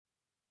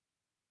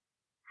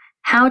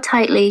How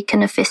tightly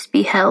can a fist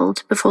be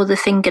held before the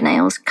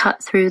fingernails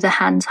cut through the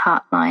hand's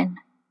heartline?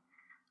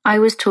 I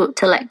was taught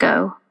to let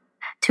go,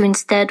 to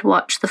instead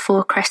watch the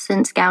 4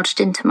 crescents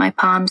gouged into my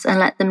palms and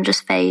let them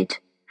just fade.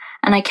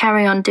 And I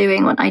carry on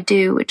doing what I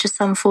do, which is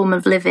some form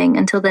of living,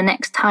 until the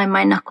next time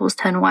my knuckles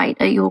turn white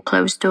at your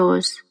closed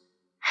doors.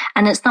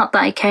 And it's not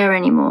that I care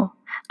anymore.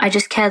 I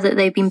just care that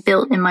they've been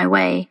built in my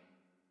way.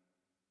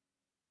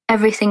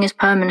 Everything is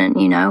permanent,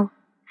 you know.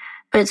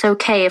 But it's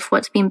okay if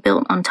what's been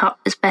built on top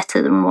is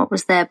better than what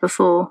was there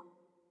before.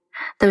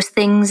 Those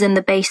things in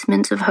the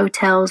basements of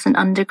hotels and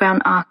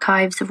underground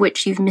archives of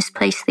which you've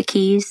misplaced the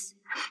keys,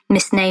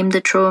 misnamed the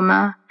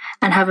trauma,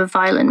 and have a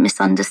violent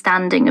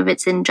misunderstanding of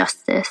its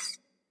injustice.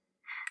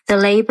 The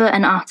labor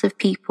and art of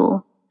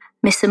people,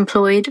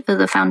 misemployed for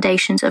the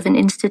foundations of an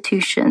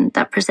institution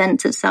that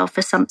presents itself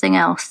as something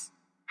else,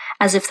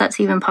 as if that's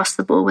even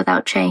possible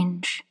without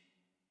change.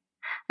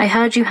 I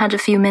heard you had a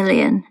few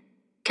million.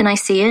 Can I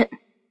see it?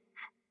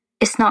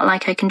 It's not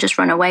like I can just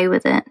run away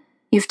with it.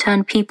 You've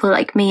turned people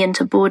like me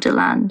into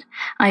borderland.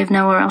 I have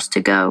nowhere else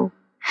to go.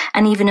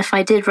 And even if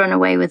I did run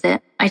away with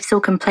it, I'd still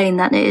complain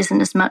that it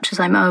isn't as much as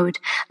I'm owed.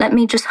 Let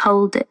me just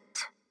hold it.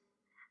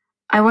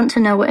 I want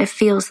to know what it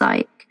feels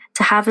like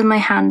to have in my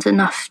hands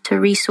enough to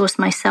resource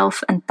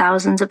myself and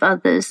thousands of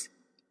others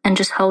and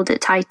just hold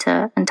it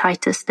tighter and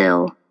tighter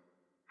still.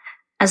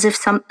 As if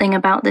something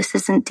about this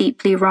isn't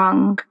deeply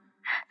wrong,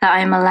 that I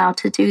am allowed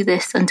to do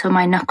this until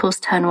my knuckles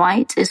turn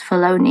white is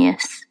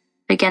felonious,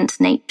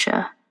 against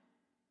nature.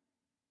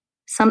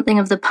 Something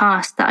of the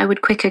past that I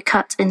would quicker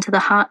cut into the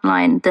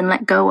heartline than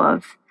let go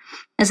of,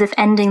 as if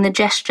ending the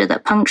gesture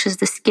that punctures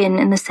the skin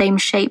in the same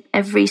shape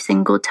every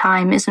single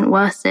time isn't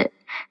worth it,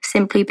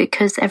 simply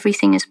because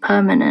everything is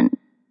permanent.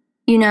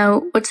 You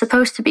know, what's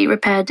supposed to be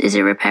repaired is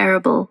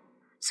irreparable.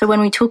 So when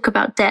we talk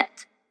about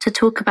debt, to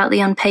talk about the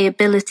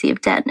unpayability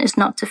of debt is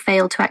not to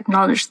fail to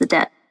acknowledge the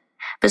debt.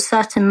 But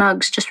certain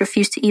mugs just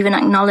refuse to even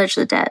acknowledge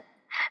the debt.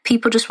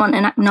 People just want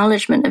an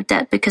acknowledgement of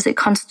debt because it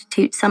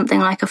constitutes something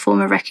like a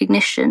form of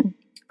recognition.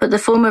 But the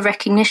form of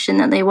recognition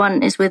that they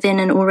want is within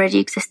an already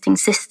existing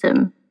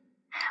system.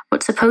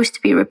 What's supposed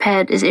to be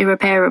repaired is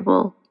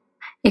irreparable.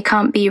 It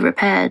can't be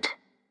repaired.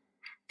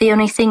 The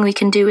only thing we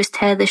can do is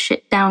tear this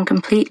shit down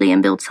completely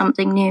and build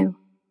something new.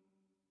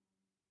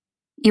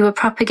 You are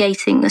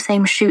propagating the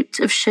same shoots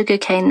of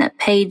sugarcane that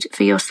paid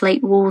for your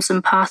slate walls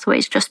and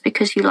pathways just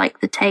because you like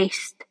the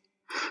taste.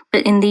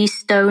 But in these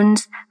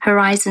stones,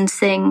 horizons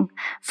sing,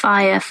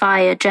 fire,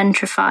 fire,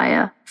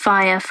 gentrifier,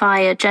 fire,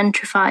 fire,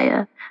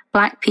 gentrifier.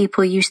 Black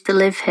people used to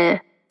live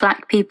here.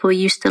 Black people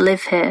used to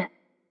live here.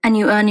 And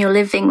you earn your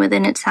living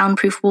within its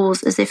soundproof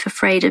walls as if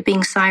afraid of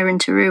being siren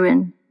to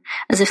ruin,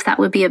 as if that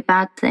would be a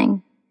bad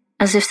thing,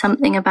 as if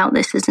something about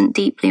this isn't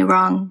deeply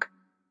wrong.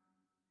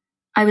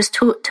 I was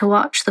taught to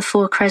watch the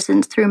 4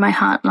 crescents through my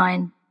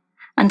heartline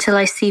until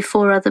I see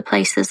 4 other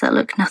places that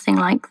look nothing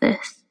like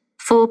this.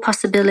 4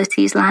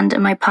 possibilities land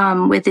in my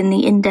palm within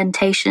the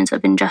indentations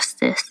of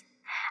injustice.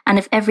 And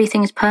if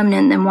everything is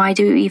permanent, then why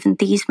do even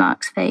these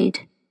marks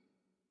fade?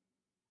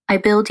 I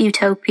build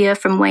utopia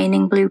from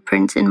waning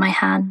blueprints in my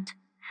hand,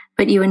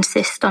 but you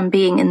insist on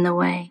being in the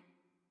way.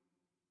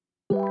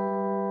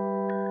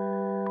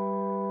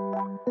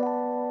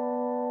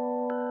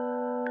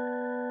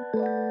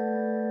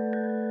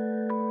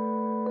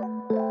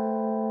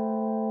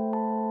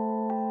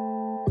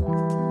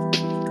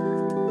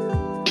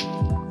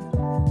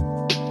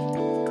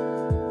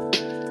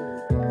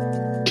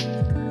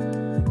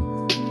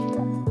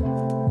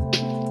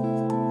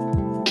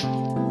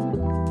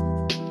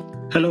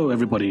 Hello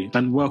everybody,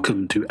 and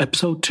welcome to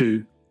episode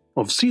 2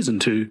 of season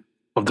 2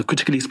 of the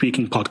Critically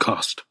Speaking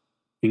podcast.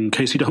 In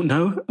case you don't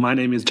know, my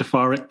name is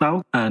Jafar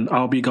Iqbal, and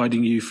I'll be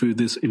guiding you through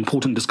this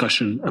important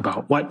discussion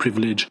about white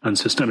privilege and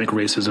systemic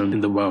racism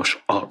in the Welsh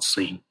arts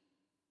scene.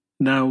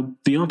 Now,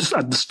 the artist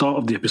at the start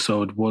of the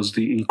episode was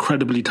the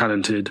incredibly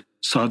talented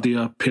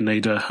Sadia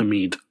Pineda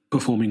Hamid,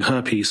 performing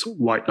her piece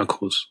White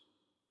Knuckles.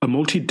 A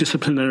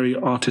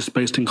multidisciplinary artist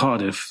based in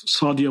Cardiff,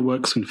 Sadia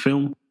works in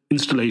film,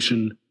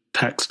 installation,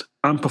 text,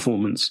 and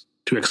performance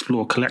to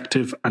explore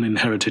collective and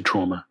inherited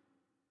trauma.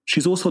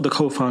 She's also the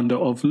co-founder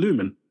of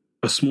Lumen,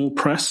 a small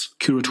press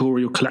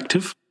curatorial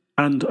collective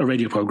and a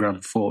radio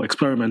program for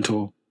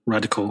experimental,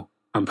 radical,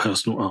 and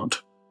personal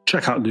art.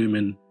 Check out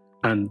Lumen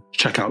and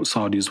check out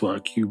Sadia's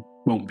work. You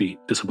won't be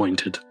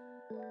disappointed.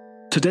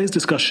 Today's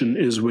discussion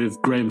is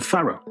with Graham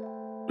Farrow,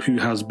 who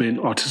has been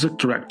artistic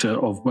director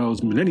of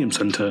Wales Millennium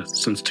Centre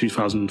since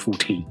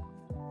 2014.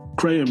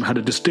 Graham had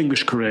a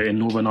distinguished career in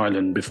Northern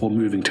Ireland before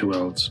moving to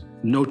Wales,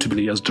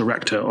 notably as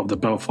director of the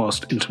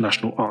Belfast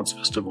International Arts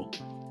Festival.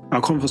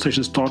 Our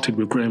conversation started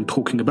with Graham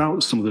talking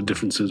about some of the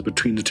differences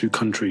between the two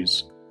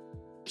countries.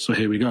 So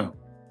here we go.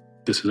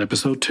 This is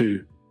episode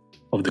 2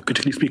 of the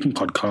Critically Speaking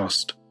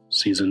podcast,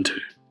 season 2.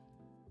 It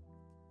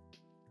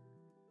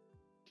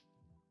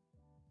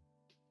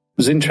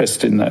was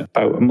interesting that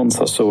about a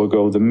month or so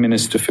ago, the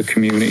Minister for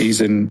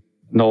Communities in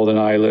Northern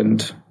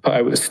Ireland put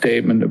out a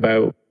statement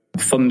about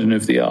funding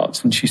of the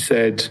arts, and she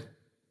said,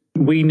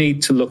 we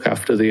need to look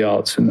after the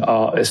arts and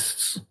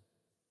artists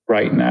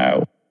right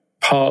now,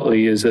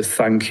 partly as a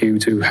thank you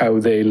to how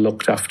they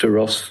looked after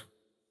us.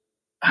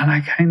 And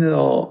I kind of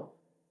thought,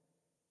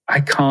 I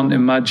can't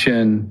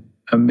imagine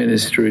a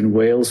minister in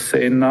Wales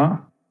saying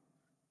that,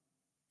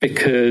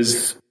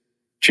 because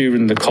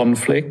during the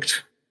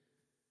conflict,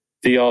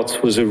 the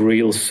arts was a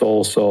real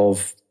source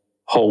of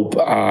hope,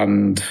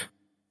 and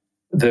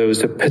there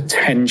was a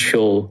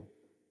potential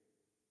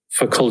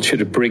for culture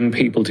to bring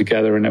people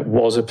together, and it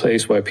was a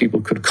place where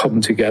people could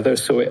come together.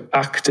 So it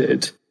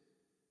acted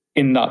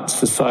in that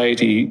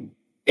society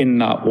in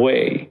that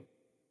way.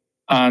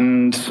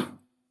 And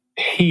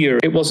here,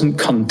 it wasn't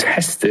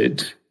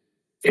contested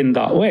in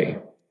that way.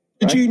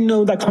 Did you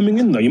know that coming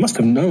in, though? You must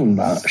have known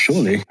that,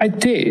 surely. I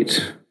did,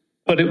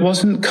 but it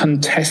wasn't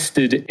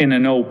contested in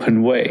an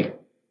open way.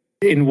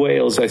 In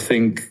Wales, I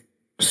think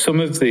some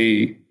of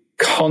the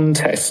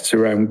contests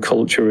around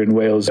culture in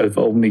Wales have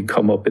only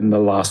come up in the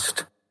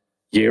last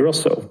year or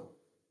so.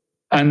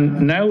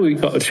 And now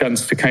we've got a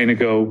chance to kind of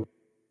go,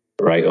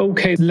 right,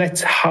 okay,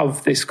 let's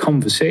have this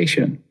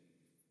conversation.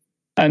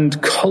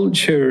 And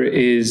culture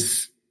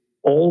is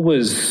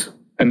always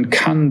and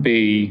can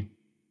be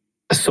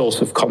a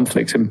source of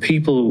conflict, and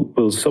people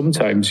will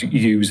sometimes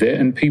use it,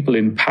 and people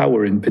in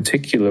power in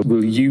particular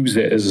will use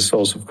it as a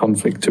source of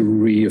conflict to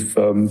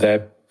reaffirm their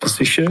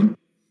position.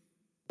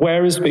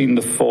 Where has been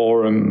the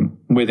forum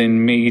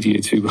within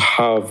media to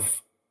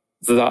have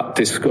that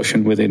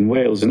discussion within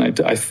Wales?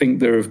 And I think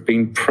there have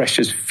been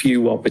precious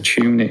few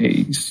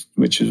opportunities,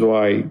 which is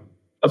why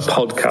a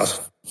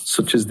podcast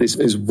such as this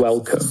is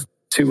welcome,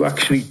 to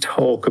actually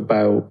talk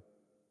about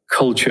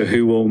culture,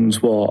 who owns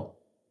what,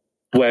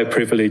 where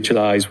privilege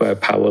lies, where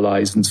power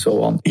lies, and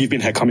so on. You've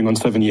been here coming on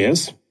 7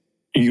 years.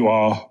 You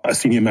are a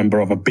senior member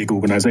of a big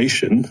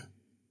organisation.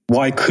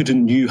 Why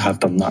couldn't you have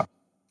done that?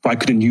 Why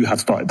couldn't you have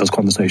started those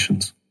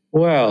conversations?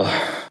 Well,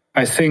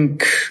 I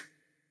think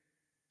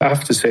I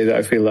have to say that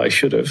I feel that I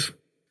should have.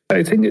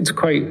 I think it's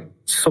quite,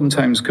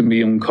 sometimes can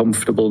be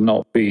uncomfortable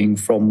not being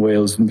from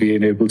Wales and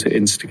being able to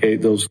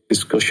instigate those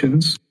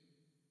discussions.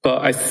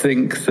 But I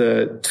think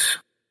that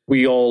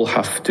we all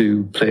have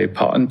to play a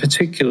part, and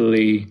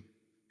particularly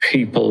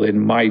people in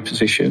my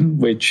position,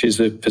 which is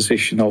a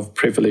position of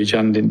privilege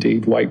and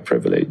indeed white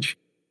privilege.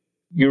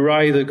 You're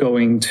either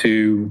going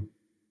to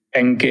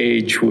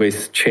engage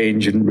with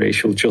change and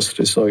racial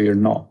justice or you're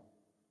not.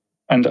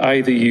 And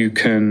either you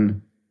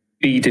can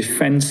be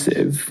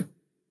defensive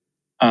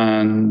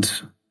and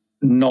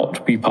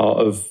not be part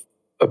of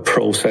a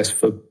process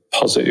for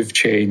positive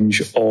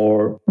change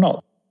or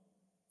not.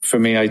 For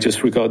me, I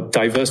just regard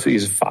diversity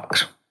as a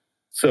fact.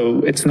 So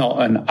it's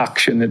not an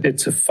action,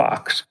 it's a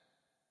fact.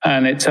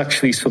 And it's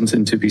actually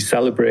something to be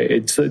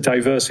celebrated. So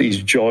diversity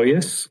is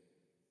joyous.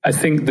 I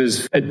think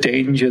there's a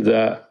danger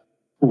that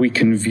we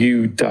can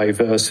view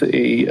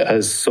diversity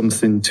as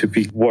something to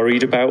be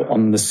worried about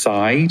on the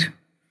side,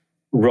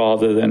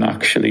 rather than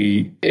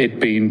actually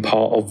it being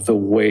part of the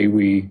way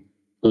we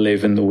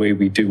live and the way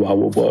we do our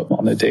work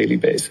on a daily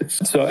basis.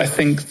 So I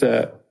think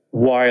that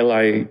while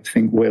I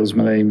think Wales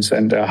Millennium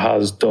Centre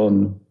has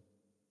done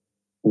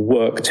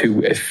work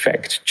to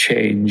effect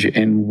change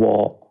in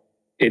what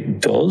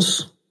it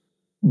does,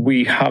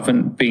 we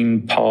haven't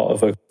been part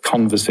of a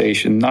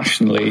conversation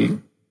nationally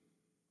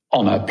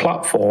on a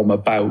platform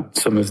about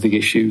some of the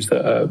issues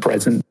that are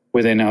present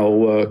within our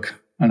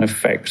work and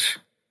affect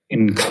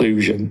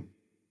inclusion.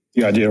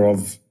 The idea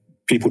of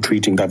people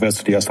treating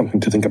diversity as something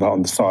to think about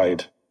on the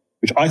side,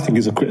 which I think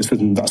is a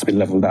criticism that's been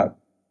levelled at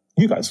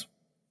you guys.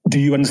 Do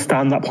you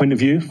understand that point of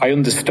view? I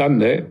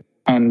understand it,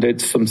 and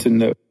it's something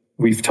that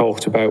we've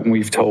talked about and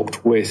we've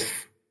talked with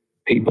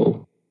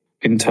people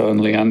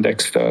internally and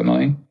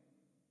externally.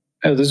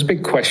 There's a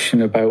big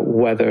question about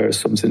whether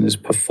something is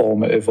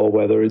performative or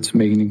whether it's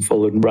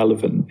meaningful and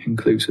relevant,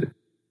 inclusive.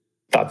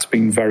 That's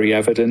been very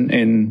evident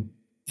in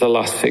the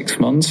last 6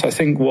 months. I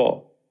think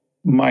what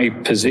my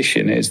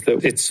position is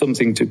that it's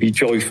something to be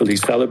joyfully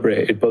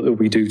celebrated, but that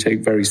we do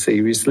take very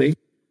seriously.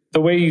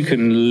 The way you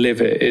can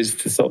live it is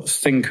to sort of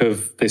think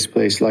of this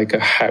place like a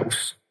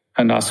house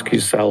and ask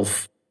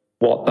yourself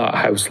what that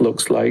house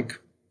looks like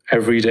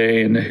every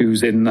day and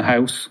who's in the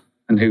house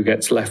and who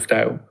gets left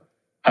out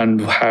and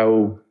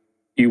how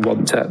you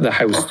want the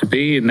house to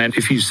be. And then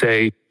if you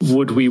say,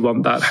 would we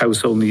want that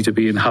house only to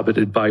be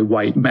inhabited by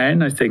white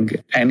men? I think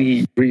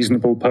any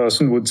reasonable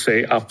person would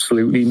say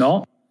absolutely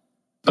not.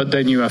 But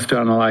then you have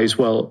to analyse,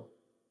 well,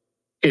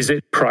 is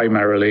it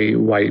primarily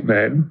white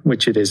men,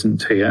 which it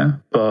isn't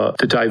here, but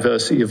the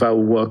diversity of our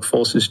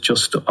workforce is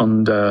just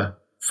under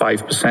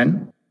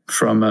 5%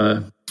 from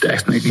a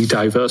ethnically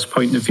diverse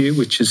point of view,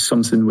 which is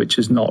something which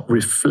is not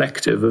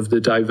reflective of the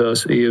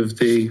diversity of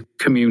the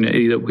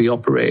community that we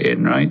operate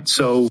in, right?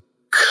 So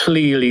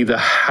clearly the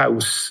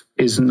house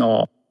is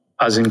not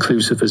as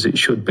inclusive as it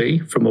should be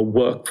from a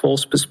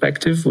workforce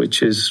perspective,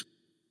 which is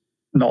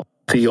not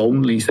the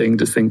only thing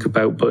to think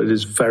about, but it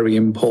is very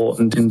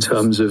important in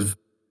terms of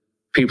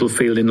people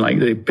feeling like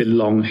they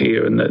belong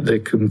here and that they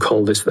can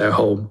call this their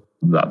home.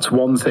 That's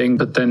one thing,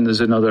 but then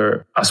there's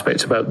another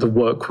aspect about the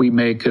work we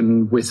make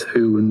and with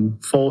who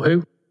and for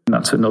who.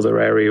 That's another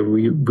area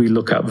we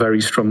look at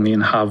very strongly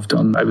and have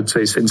done, I would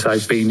say, since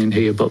I've been in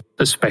here, but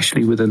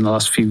especially within the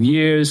last few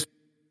years.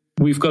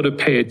 We've got to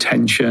pay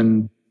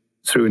attention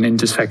through an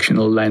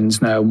intersectional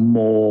lens now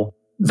more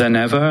than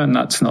ever. And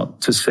that's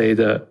not to say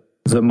that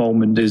the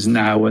moment is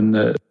now and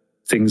that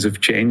things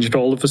have changed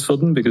all of a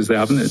sudden, because they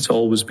haven't. It's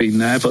always been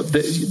there. But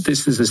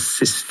this is a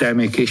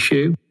systemic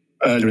issue.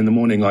 Earlier in the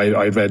morning,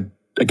 I read,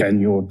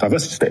 again, your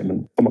diversity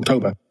statement from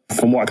October.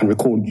 From what I can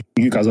recall,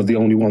 you guys are the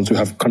only ones who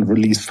have kind of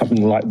released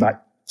something like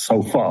that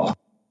so far.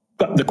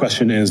 But the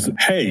question is,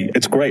 hey,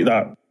 it's great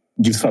that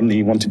you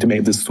suddenly wanted to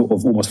make this sort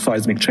of almost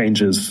seismic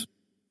changes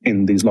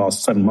in these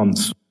last 7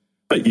 months.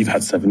 But you've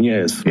had 7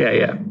 years.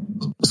 Yeah.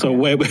 So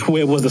where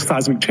was the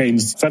seismic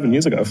change 7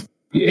 years ago?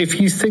 If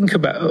you think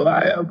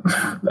about,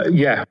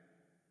 yeah.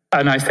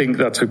 And I think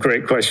that's a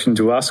great question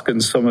to ask.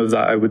 And some of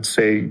that, I would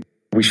say,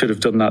 we should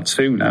have done that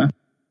sooner.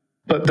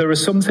 But there are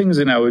some things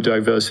in our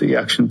diversity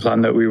action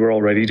plan that we were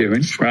already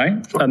doing,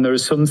 right? And there are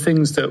some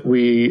things that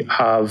we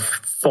have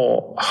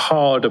thought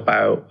hard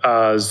about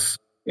as,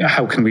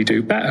 how can we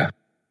do better?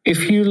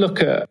 If you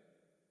look at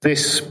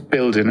this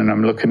building, and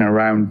I'm looking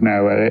around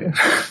now at it,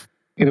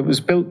 it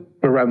was built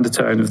around the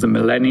turn of the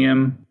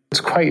millennium. It's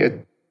quite a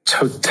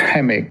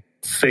totemic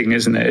thing,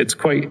 isn't it? It's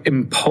quite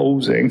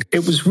imposing.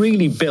 It was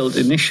really built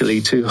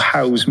initially to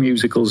house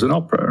musicals and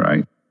opera,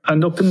 right?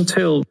 And up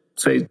until,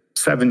 say,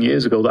 7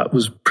 years ago, that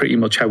was pretty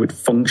much how it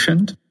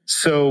functioned.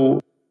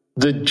 So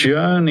the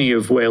journey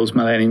of Wales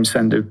Millennium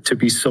Centre to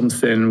be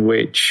something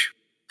which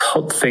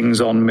put things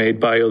on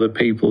made by other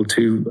people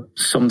to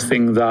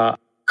something that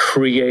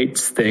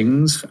creates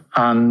things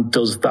and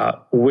does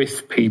that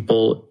with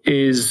people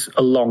is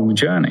a long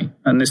journey.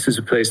 And this is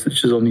a place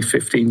that's just only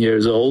 15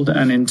 years old.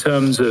 And in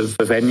terms of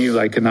a venue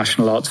like a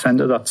National Arts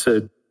Centre, that's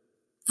a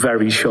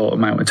very short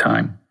amount of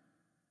time.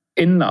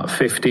 In that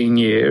 15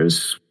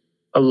 years,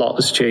 a lot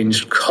has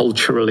changed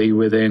culturally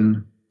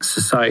within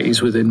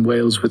societies within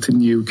Wales, within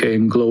the UK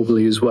and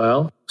globally as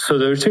well. So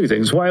there are two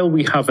things. While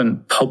we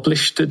haven't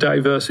published a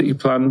diversity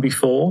plan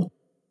before,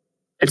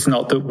 it's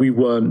not that we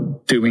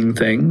weren't doing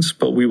things,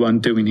 but we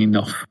weren't doing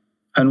enough.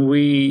 And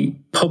we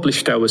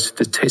published our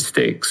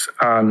statistics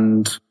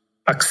and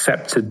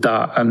accepted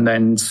that and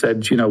then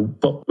said,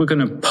 but we're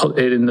going to put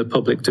it in the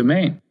public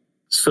domain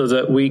so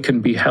that we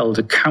can be held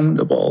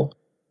accountable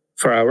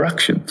for our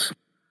actions.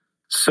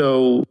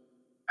 So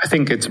I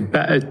think it's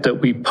better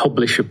that we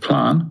publish a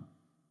plan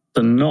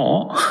than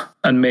not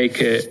and make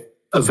it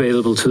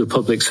available to the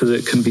public so that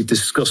it can be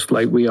discussed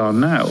like we are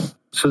now.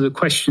 So the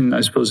question,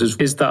 I suppose,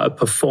 is that a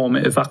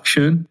performative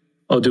action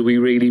or do we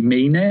really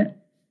mean it?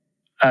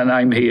 And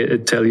I'm here to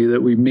tell you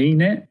that we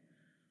mean it.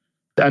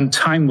 And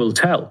time will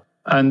tell.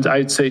 And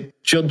I'd say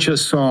judge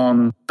us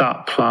on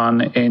that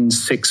plan in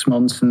 6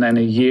 months and then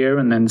a year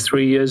and then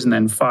 3 years and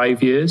then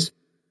 5 years.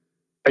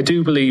 I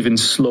do believe in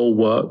slow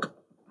work,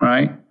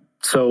 right?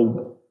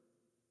 So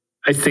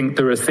I think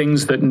there are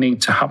things that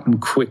need to happen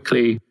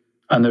quickly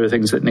and there are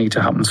things that need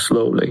to happen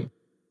slowly.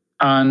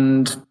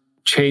 And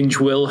change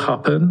will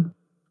happen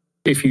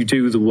if you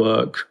do the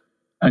work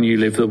and you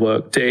live the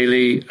work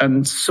daily.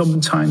 And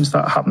sometimes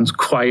that happens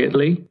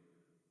quietly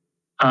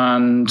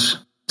and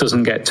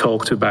doesn't get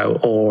talked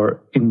about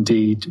or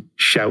indeed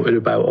shouted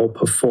about or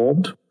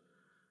performed.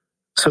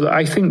 So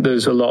I think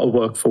there's a lot of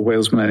work for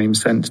Wales Millennium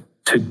Centre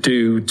to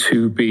do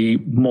to be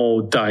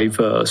more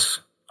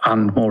diverse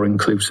and more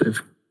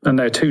inclusive. And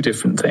they're two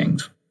different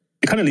things.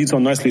 It kind of leads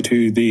on nicely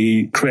to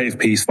the creative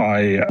piece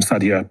by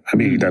Sadia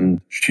Hamid,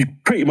 and she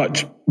pretty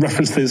much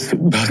references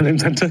Wales Millennium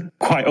Centre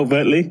quite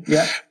overtly.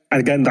 Yeah. And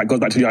again, that goes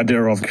back to the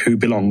idea of who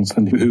belongs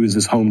and who is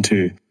this home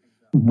to.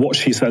 What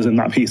she says in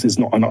that piece is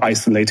not an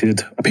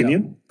isolated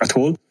opinion at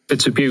all.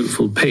 It's a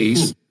beautiful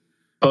piece,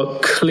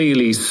 but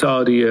clearly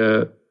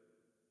Sadia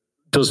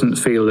doesn't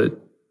feel that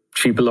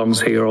she belongs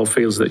here or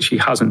feels that she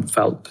hasn't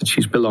felt that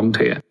she's belonged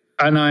here.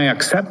 And I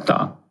accept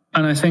that.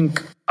 And I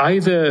think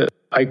either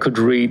I could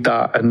read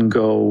that and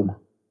go,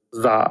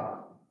 that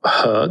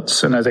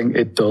hurts, and I think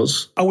it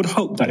does. I would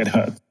hope that it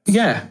hurts.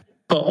 Yeah,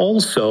 but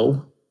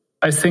also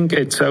I think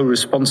it's our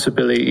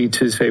responsibility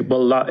to say,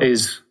 well, that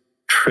is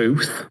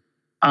truth.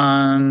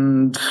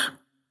 And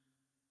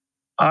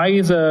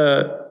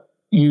either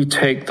you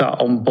take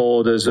that on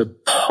board as a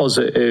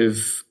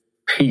positive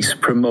piece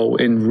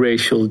promoting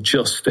racial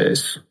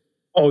justice,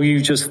 or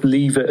you just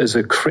leave it as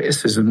a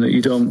criticism that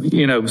you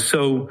don't,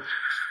 so...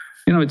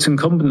 it's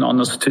incumbent on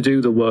us to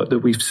do the work that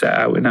we've set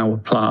out in our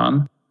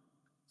plan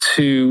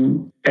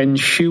to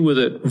ensure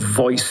that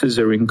voices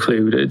are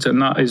included.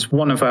 And that is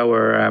one of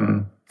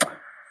our,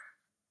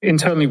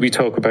 internally we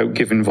talk about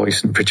giving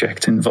voice and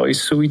projecting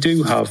voice. So we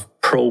do have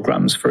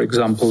programs, for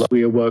example, that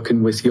we are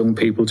working with young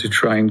people to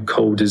try and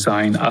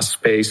co-design a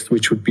space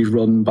which would be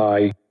run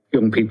by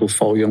young people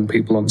for young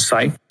people on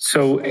site.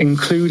 So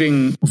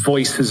including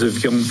voices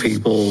of young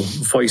people,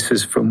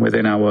 voices from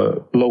within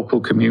our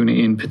local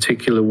community in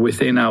particular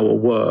within our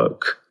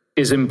work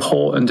is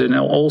important. And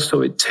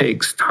also it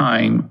takes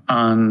time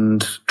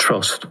and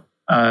trust.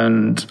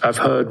 And I've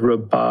heard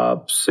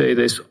Rabab say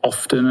this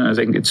often, and I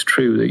think it's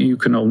true, that you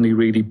can only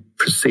really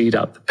proceed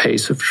at the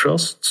pace of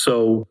trust.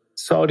 So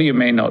Saudi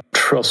may not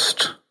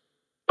trust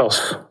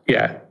us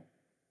yet.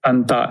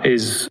 And that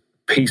is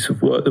a piece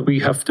of work that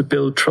we have to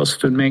build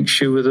trust and make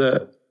sure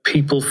that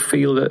people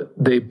feel that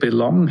they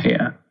belong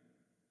here.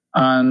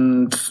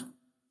 And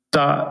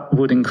that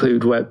would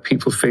include where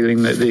people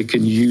feeling that they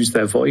can use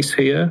their voice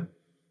here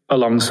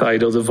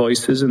alongside other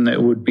voices and that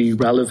it would be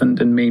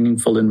relevant and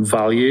meaningful and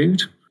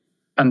valued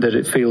and that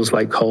it feels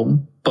like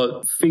home.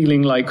 But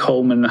feeling like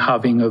home and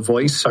having a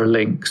voice are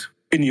linked.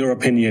 In your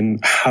opinion,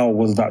 how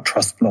was that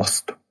trust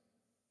lost?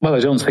 Well, I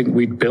don't think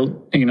we'd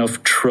built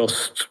enough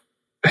trust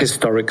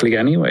historically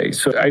anyway.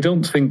 So I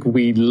don't think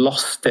we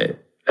lost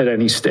it at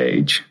any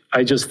stage.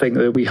 I just think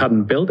that we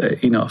hadn't built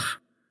it enough.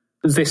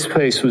 This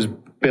place was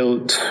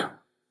built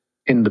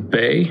in the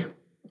Bay.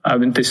 I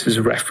mean, this is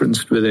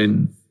referenced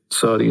within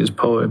Sadia's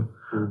poem.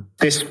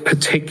 This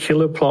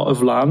particular plot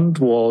of land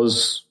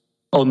was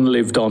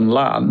unlived on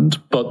land,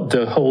 but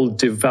the whole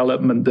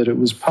development that it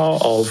was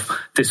part of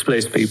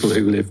displaced people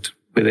who lived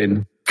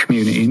within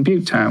community in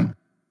Butetown.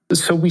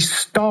 So we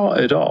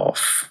started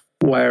off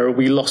where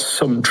we lost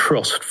some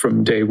trust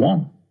from day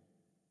one.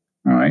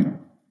 All right.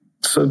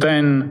 So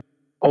then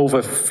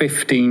over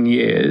 15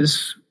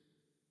 years,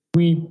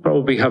 we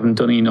probably haven't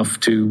done enough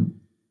to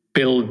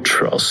build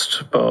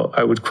trust, but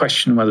I would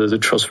question whether the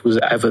trust was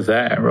ever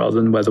there rather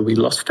than whether we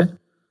lost it.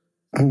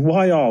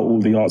 Why are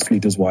all the arts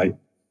leaders white?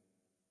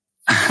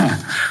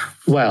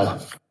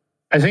 Well,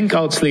 I think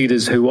arts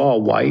leaders who are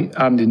white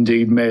and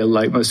indeed male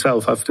like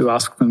myself have to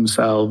ask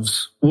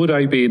themselves, would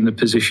I be in the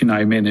position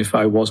I'm in if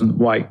I wasn't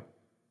white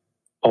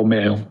or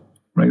male,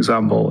 for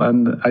example?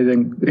 And I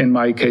think in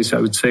my case, I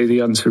would say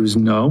the answer is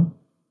no,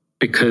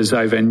 because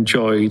I've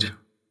enjoyed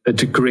a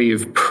degree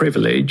of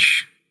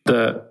privilege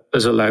that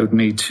has allowed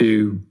me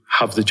to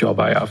have the job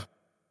I have.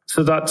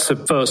 So that's the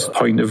first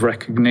point of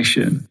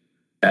recognition.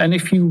 And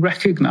if you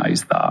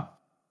recognize that,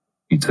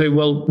 you'd say,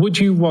 well, would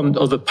you want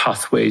other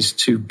pathways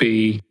to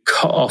be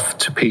cut off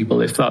to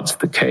people if that's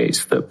the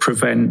case, that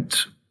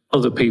prevent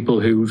other people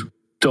who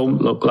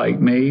don't look like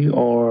me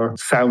or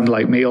sound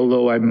like me,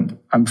 although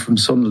I'm from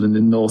Sunderland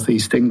in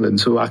northeast England,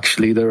 so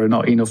actually there are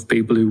not enough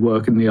people who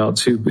work in the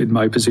arts who, in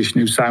my position,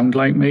 who sound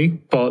like me,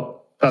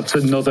 but that's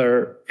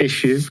another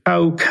issue.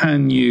 How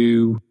can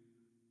you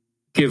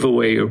give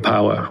away your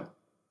power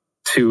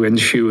to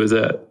ensure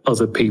that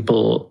other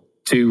people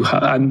do,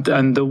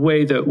 and the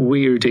way that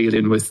we're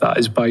dealing with that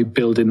is by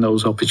building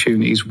those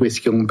opportunities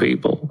with young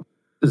people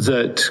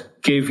that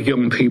give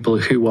young people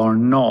who are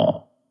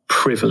not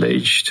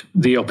privileged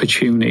the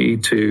opportunity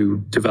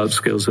to develop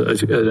skills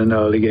at an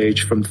early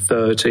age from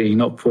 13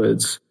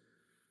 upwards,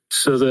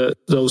 so that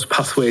those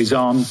pathways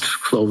aren't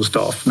closed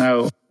off.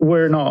 Now,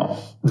 we're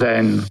not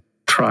then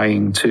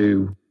trying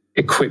to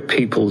equip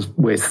people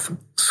with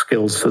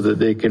skills so that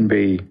they can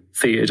be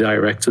theatre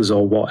directors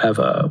or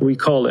whatever. We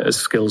call it a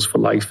Skills for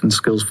Life and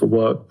Skills for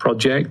Work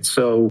project.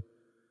 So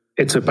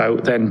it's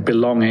about then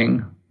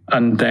belonging.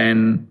 And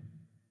then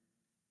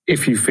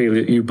if you feel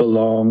that you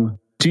belong,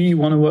 do you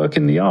want to work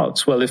in the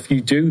arts? Well, if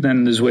you do,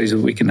 then there's ways that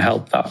we can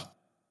help that.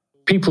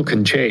 People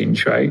can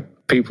change, right?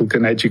 People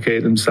can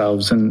educate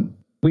themselves, and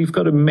we've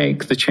got to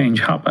make the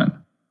change happen.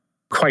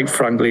 Quite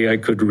frankly, I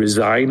could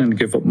resign and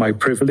give up my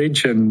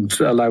privilege and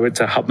allow it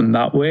to happen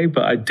that way.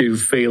 But I do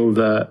feel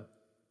that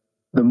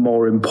the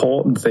more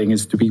important thing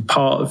is to be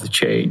part of the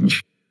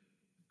change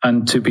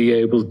and to be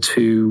able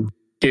to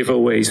give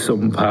away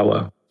some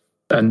power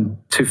and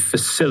to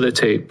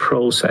facilitate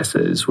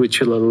processes which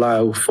will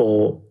allow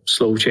for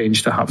slow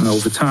change to happen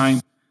over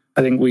time.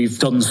 I think we've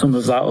done some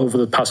of that over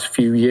the past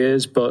few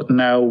years, but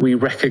now we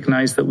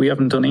recognize that we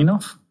haven't done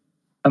enough.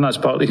 And that's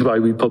partly why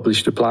we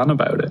published a plan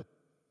about it.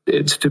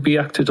 It's to be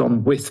acted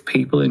on with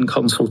people, in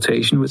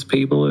consultation with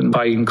people, and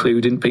by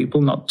including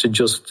people, not to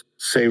just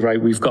say, right,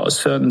 we've got a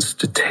certain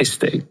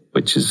statistic,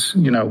 which is,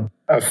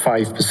 a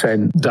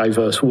 5%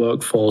 diverse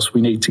workforce.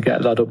 We need to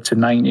get that up to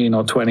 19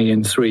 or 20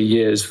 in 3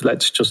 years.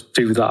 Let's just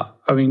do that.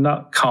 I mean,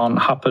 that can't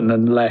happen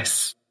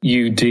unless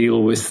you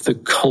deal with the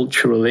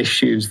cultural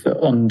issues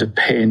that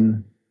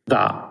underpin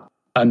that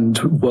and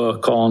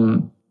work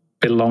on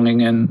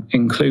belonging and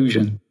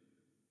inclusion.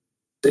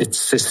 It's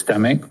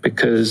systemic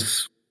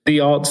because the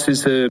arts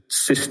is a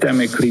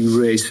systemically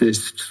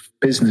racist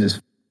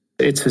business.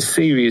 It's a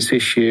serious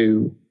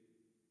issue.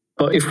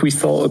 But if we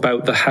thought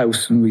about the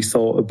house and we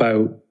thought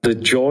about the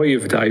joy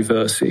of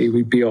diversity,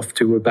 we'd be off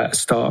to a better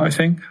start, I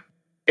think.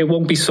 It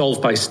won't be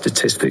solved by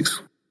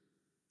statistics.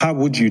 How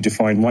would you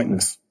define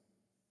whiteness?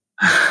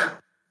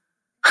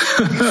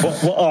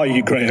 What are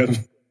you, Graham?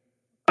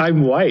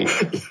 I'm white.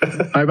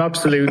 I'm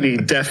absolutely,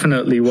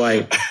 definitely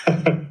white.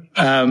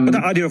 But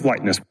the idea of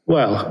whiteness?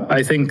 Well,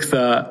 I think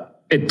that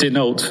it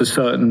denotes a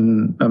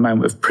certain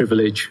amount of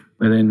privilege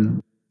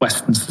within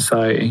Western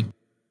society,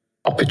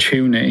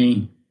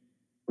 opportunity,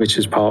 which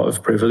is part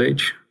of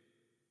privilege.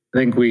 I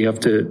think we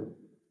have to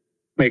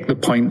make the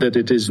point that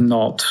it is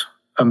not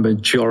a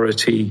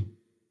majority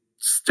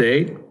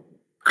state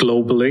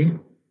globally,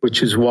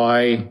 which is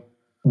why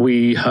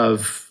we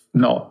have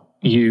not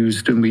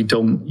used and we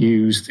don't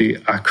use the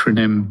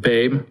acronym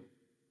BAME.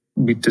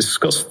 We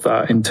discussed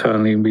that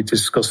internally, and we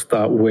discussed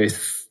that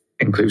with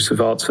Inclusive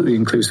Arts at the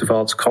Inclusive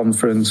Arts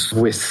Conference,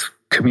 with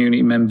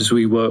community members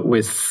we work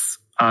with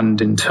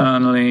and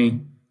internally.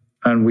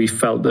 And we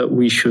felt that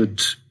we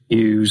should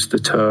use the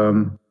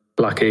term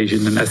Black,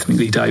 Asian and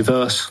ethnically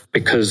diverse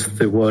because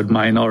the word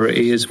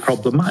minority is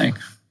problematic.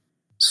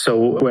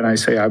 So when I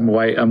say I'm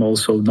white, I'm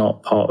also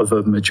not part of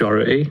a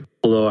majority,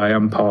 although I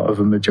am part of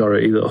a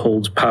majority that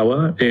holds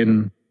power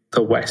in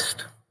the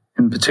West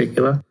in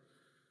particular.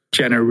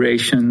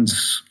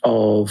 Generations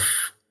of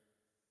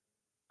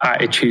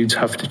attitudes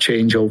have to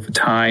change over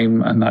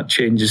time, and that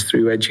changes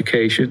through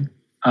education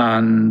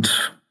and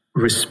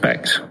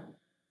respect.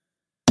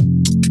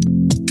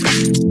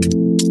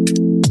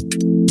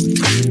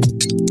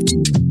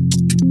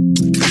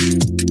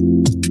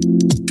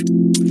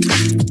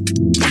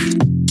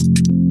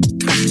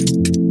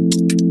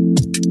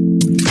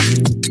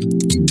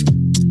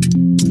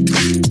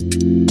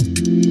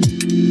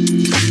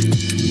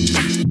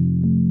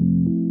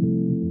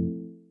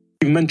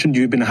 Mentioned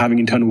you've been having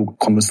internal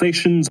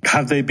conversations.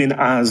 Have they been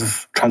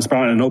as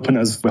transparent and open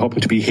as we're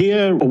hoping to be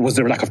here? Or was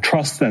there a lack of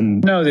trust?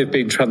 No, they've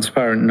been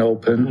transparent and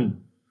open. Mm-hmm.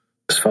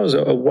 As far as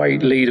a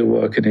white leader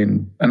working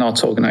in an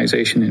arts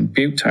organisation in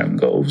Butetown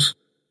goes,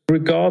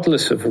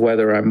 regardless of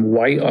whether I'm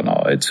white or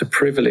not, it's a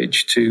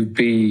privilege to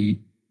be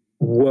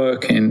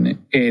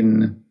working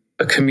in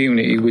a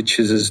community which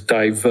is as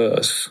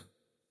diverse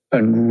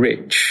and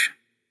rich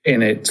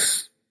in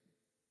its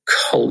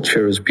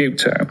culture as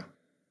Butetown.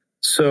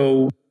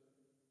 So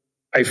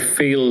I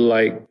feel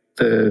like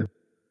the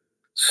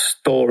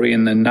story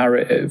and the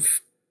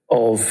narrative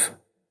of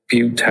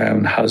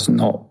Butetown has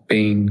not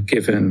been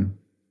given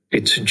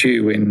its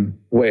due in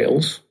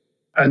Wales.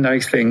 And I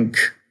think,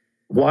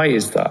 why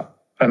is that?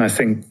 And I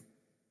think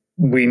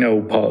we know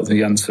part of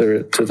the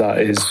answer to that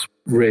is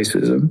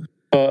racism.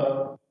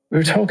 But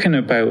we're talking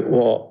about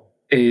what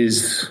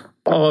is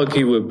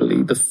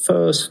arguably the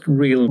first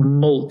real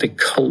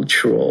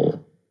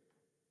multicultural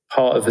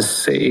part of a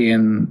city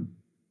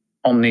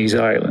on these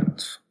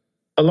islands,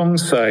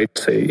 alongside,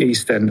 say,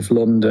 East End of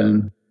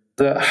London,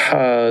 that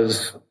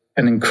has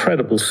an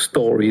incredible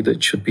story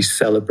that should be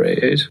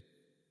celebrated,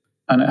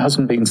 and it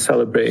hasn't been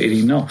celebrated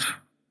enough.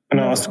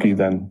 And I'll ask you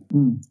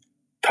then,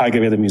 Tiger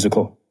Bay the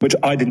musical, which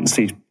I didn't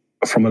see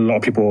from a lot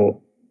of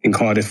people in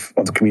Cardiff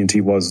of the community,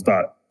 was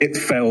that it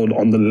failed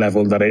on the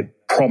level that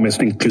it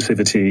promised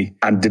inclusivity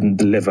and didn't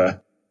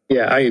deliver.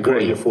 Yeah, I agree.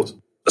 What are your thoughts?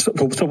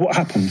 So what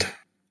happened?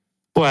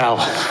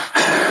 Well,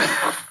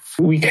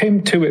 we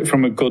came to it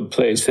from a good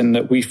place in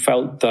that we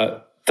felt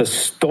that the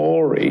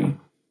story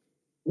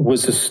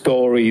was a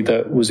story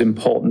that was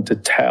important to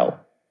tell.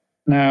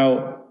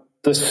 Now,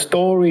 the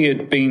story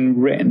had been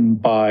written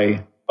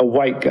by a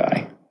white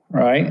guy,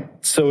 right?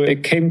 So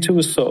it came to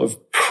us sort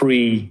of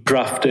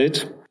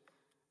pre-drafted.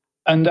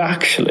 And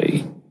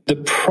actually, the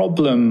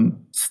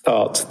problem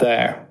starts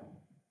there.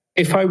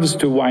 If I was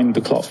to wind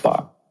the clock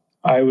back,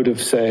 I would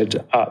have said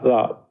at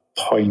that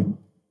point,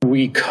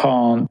 we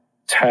can't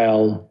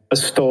tell a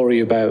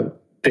story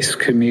about this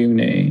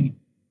community.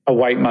 A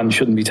white man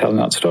shouldn't be telling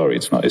that story.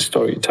 It's not his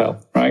story to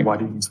tell, right? Why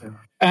didn't you say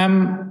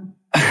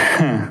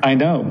that? I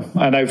know.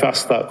 And I've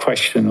asked that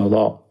question a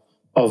lot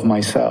of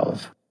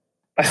myself.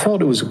 I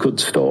thought it was a good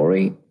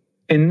story.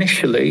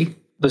 Initially,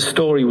 the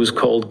story was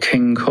called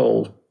King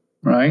Cole,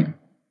 right?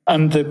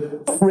 And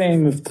the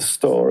frame of the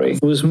story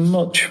was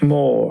much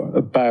more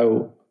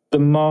about the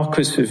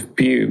Marquis of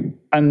Bute,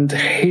 and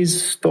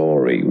his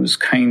story was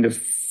kind of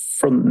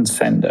front and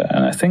centre.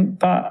 And I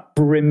think that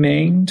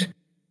remained.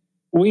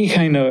 We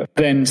kind of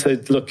then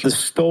said, look, the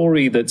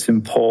story that's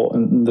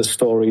important and the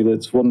story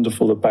that's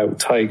wonderful about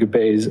Tiger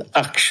Bay is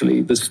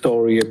actually the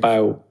story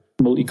about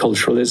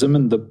multiculturalism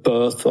and the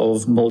birth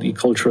of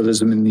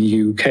multiculturalism in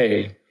the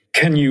UK.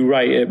 Can you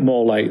write it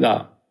more like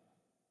that?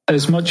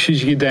 As much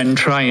as you then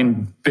try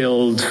and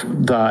build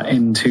that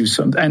into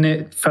something, and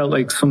it felt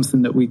like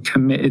something that we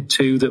committed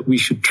to, that we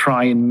should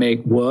try and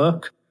make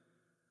work.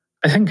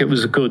 I think it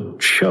was a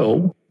good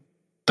show.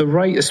 The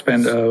writer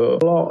spent a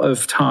lot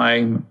of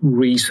time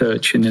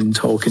researching and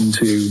talking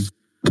to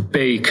the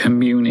Bay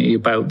community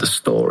about the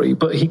story,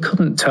 but he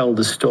couldn't tell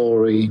the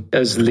story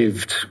as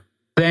lived.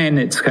 Then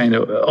it's kind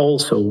of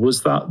also,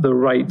 was that the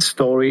right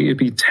story to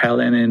be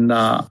telling in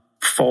that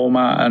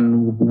format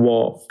and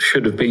what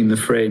should have been the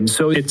frame?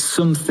 So it's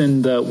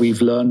something that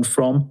we've learned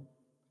from.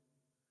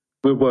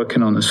 We're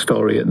working on a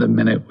story at the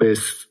minute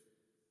with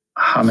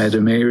Hamed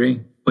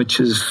Amiri, which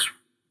is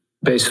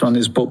based on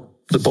his book,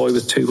 The Boy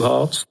with Two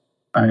Hearts.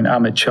 I mean,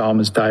 Ahmed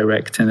Sharma's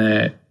directing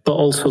it, but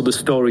also the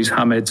stories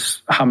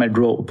Hamed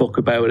wrote a book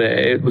about it.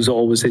 It was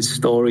always his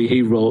story.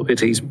 He wrote it.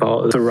 He's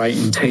part of the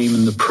writing team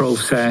and the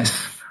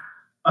process.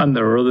 And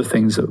there are other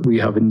things that we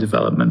have in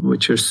development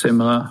which are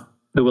similar.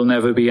 There will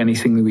never be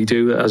anything that we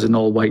do as an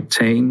all-white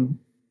team.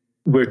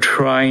 We're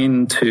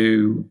trying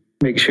to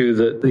make sure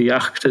that the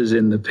actors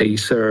in the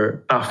piece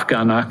are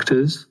Afghan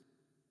actors.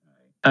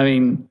 I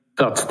mean,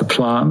 that's the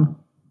plan.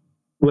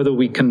 Whether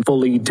we can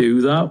fully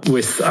do that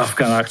with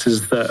Afghan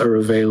actors that are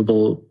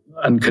available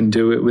and can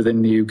do it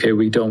within the UK,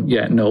 we don't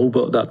yet know,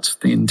 but that's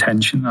the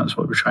intention. That's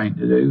what we're trying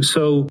to do.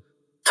 So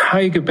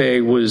Tiger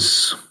Bay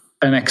was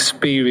an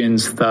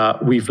experience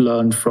that we've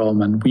learned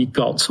from, and we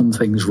got some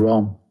things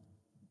wrong.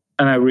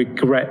 And I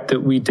regret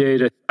that we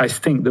did. I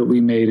think that we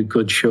made a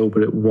good show,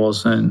 but it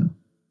wasn't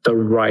the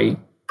right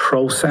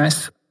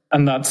process.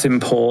 And that's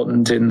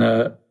important in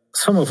that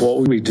some of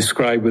what we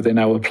describe within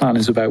our plan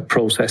is about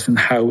process and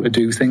how to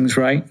do things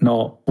right,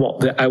 not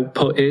what the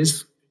output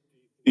is.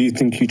 Do you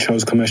think you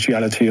chose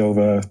commerciality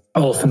over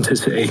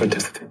authenticity?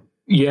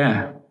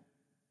 Yeah.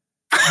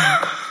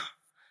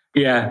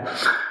 Yeah.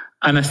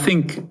 And I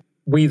think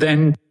we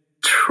then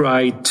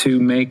tried to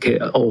make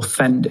it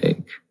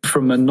authentic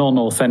from a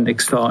non-authentic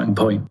starting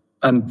point.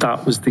 And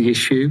that was the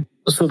issue.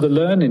 So the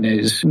learning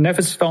is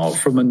never start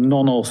from a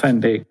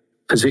non-authentic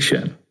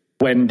position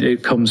when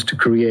it comes to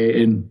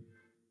creating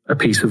a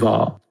piece of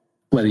art,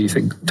 whether you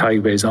think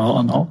Tiger Bay is art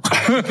or not.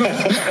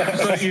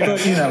 but, you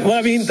know. Well,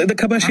 I mean, the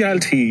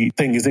commerciality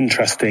thing is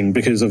interesting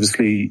because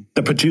obviously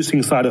the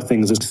producing side of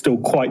things is still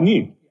quite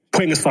new.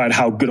 Putting aside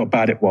how good or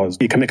bad it was,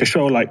 you can make a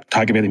show like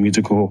Tiger Bay the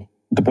Musical,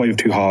 The Boy with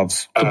Two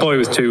Halves. The Boy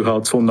with Two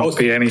Halves will not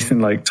be anything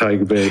like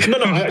Tiger Bay.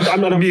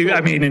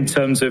 I mean, in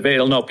terms of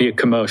it'll not be a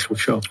commercial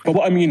show. But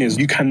what I mean is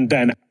you can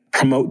then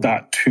promote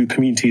that to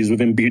communities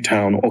within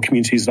Butetown or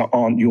communities that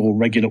aren't your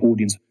regular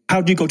audience.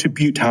 How do you go to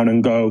Butetown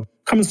and go,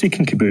 come and see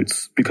Kinky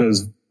Boots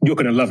because you're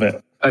going to love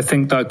it? I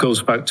think that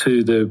goes back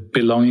to the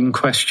belonging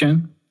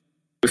question.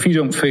 If you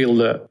don't feel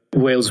that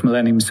Wales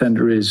Millennium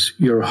Centre is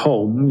your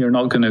home, you're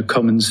not going to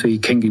come and see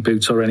Kinky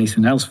Boots or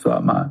anything else for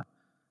that matter.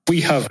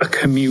 We have a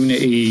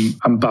community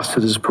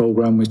ambassadors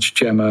program, which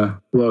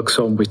Gemma works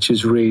on, which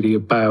is really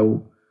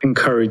about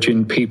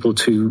encouraging people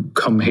to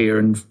come here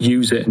and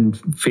use it and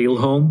feel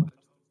home.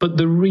 But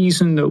the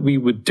reason that we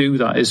would do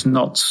that is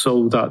not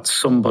so that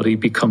somebody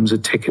becomes a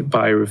ticket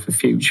buyer of the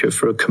future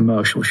for a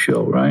commercial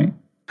show, right?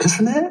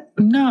 Isn't it?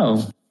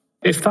 No.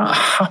 If that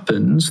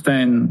happens,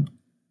 then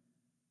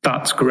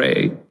that's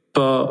great.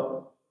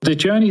 But the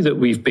journey that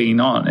we've been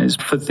on is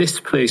for this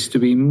place to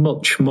be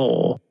much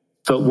more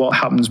than what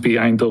happens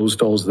behind those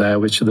doors there,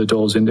 which are the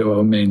doors into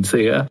our main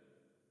theatre.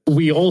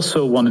 We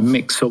also want to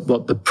mix up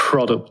what the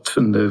product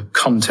and the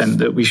content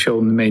that we show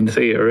in the main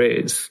theatre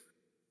is,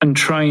 and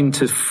trying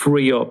to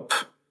free up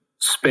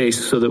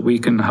space so that we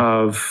can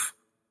have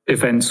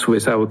events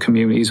with our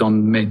communities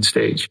on the main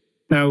stage.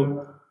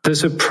 Now,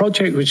 there's a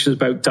project which is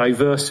about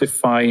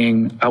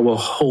diversifying our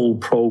whole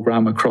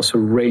programme across a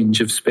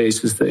range of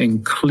spaces that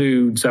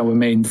includes our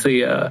main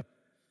theatre.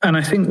 And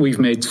I think we've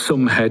made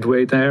some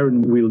headway there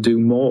and we'll do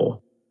more.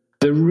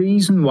 The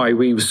reason why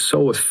we were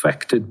so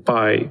affected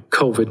by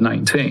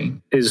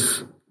COVID-19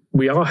 is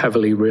we are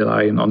heavily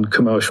reliant on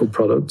commercial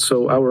products.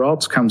 So our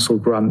Arts Council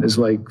grant is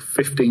like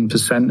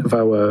 15% of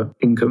our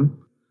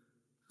income.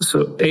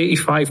 So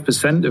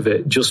 85% of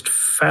it just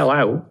fell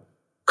out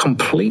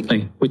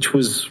completely, which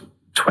was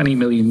 20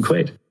 million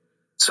quid.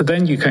 So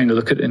then you kind of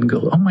look at it and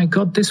go, oh my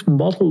God, this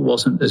model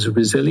wasn't as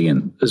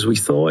resilient as we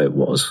thought it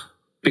was.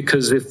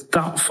 Because if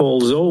that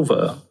falls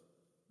over,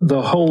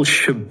 the whole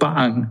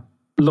shebang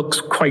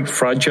looks quite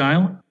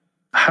fragile.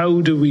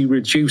 How do we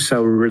reduce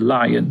our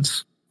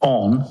reliance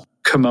on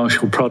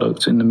commercial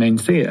products in the main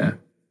theatre?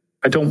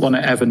 I don't want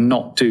to ever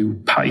not do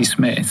Patti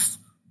Smith.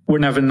 We're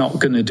never not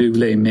going to do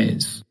Les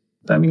Mis.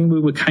 I mean, we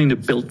were kind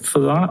of built for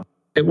that.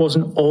 It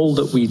wasn't all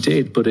that we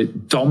did, but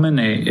it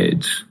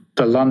dominated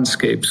the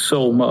landscape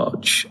so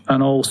much.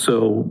 And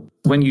also,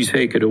 when you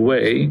take it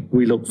away,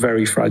 we look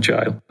very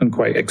fragile and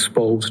quite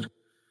exposed.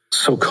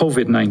 So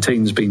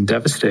COVID-19 has been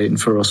devastating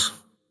for us.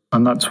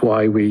 And that's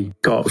why we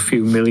got a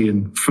few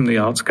million from the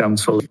Arts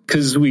Council,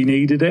 because we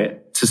needed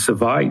it to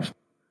survive.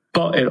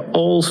 But it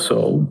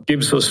also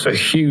gives us a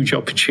huge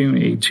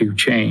opportunity to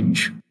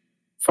change.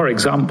 For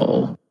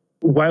example,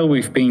 while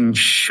we've been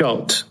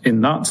shut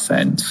in that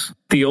sense,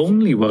 the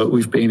only work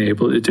we've been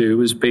able to do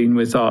has been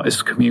with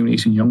artists,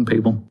 communities and young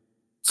people.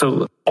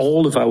 So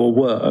all of our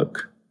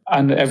work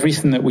and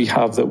everything that we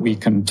have that we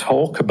can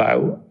talk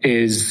about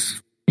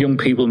is young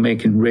people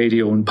making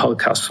radio and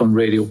podcasts on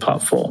radio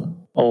platform,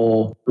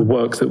 or the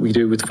work that we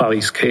do with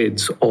Valley's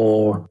Kids,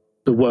 or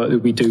the work that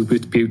we do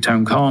with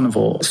Butetown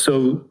Carnival.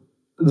 So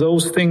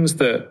those things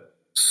that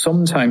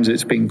sometimes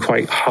it's been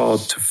quite hard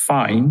to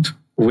find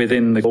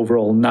within the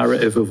overall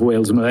narrative of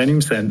Wales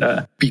Millennium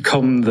Centre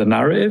become the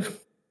narrative.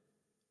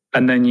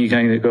 And then you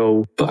kind of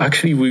go, but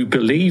actually we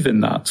believe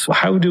in that. So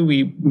how do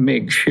we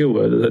make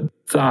sure that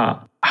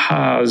that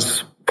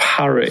has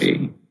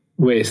parity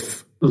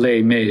with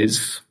Les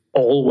Mis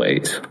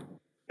always?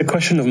 The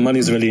question of money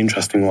is a really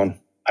interesting one.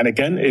 And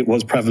again, it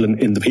was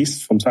prevalent in the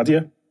piece from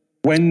Sadia.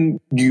 When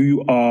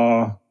you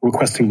are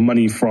requesting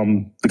money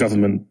from the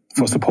government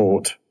for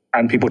support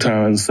and people turn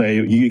around and say,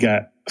 you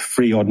get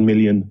 3-odd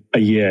million a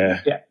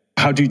year,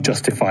 How do you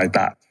justify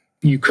that?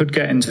 You could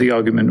get into the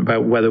argument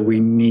about whether we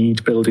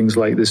need buildings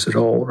like this at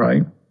all,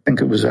 right? I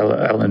think it was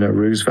Eleanor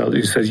Roosevelt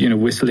who said,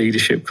 with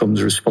leadership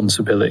comes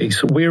responsibility.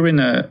 So we're in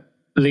a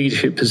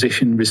leadership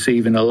position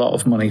receiving a lot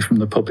of money from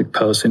the public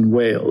purse in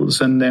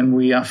Wales, and then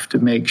we have to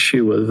make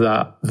sure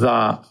that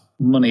that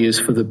money is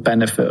for the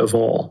benefit of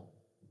all.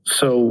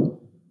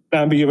 So,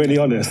 and being really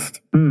honest,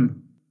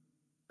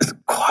 it's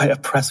quite a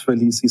press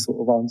releasey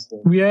sort of answer.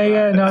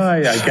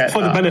 I get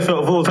for that. The benefit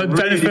of all. For the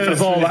benefit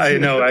of all, I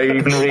know. I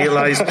even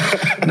realised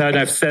now that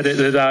I've said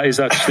it that is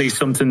actually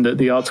something that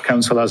the Arts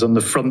Council has on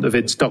the front of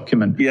its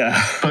document.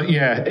 Yeah, but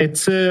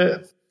it's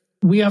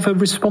we have a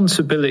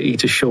responsibility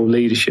to show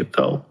leadership,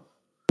 though.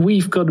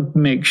 We've got to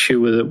make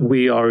sure that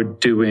we are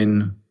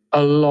doing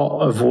a lot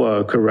of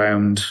work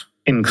around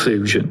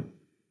inclusion,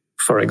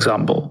 for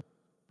example.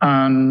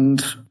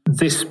 And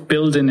this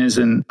building is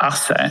an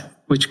asset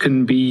which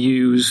can be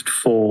used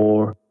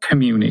for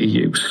community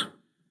use.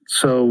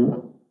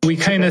 So we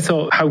kind of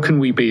thought, how can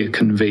we be a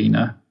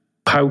convener?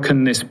 How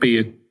can this be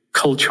a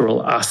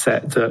cultural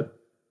asset that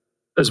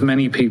as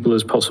many people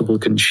as possible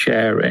can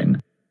share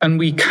in? And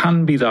we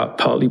can be that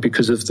partly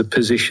because of the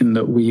position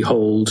that we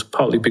hold,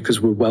 partly because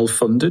we're well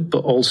funded, but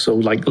also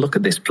look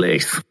at this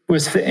place. We're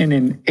sitting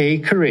in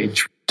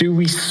acreage. Do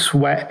we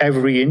sweat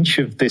every inch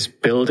of this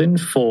building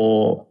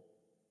for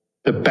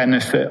the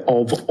benefit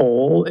of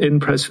all in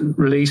press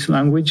release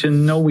language?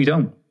 And no, we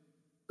don't.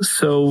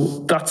 So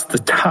that's the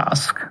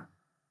task.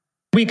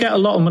 We get a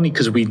lot of money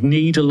because we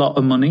need a lot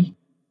of money.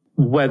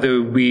 Whether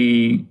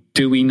we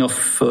do enough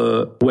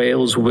for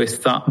Wales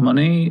with that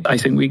money, I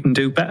think we can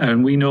do better,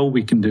 and we know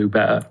we can do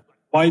better.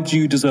 Why do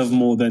you deserve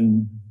more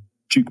than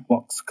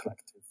Jukebox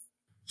Collective?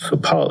 So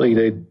partly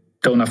they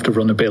don't have to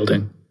run a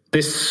building.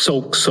 This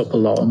soaks up a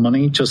lot of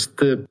money. Just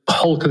the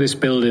hulk of this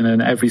building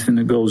and everything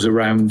that goes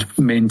around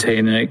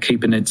maintaining it,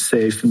 keeping it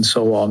safe and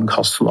so on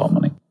costs a lot of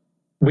money.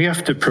 We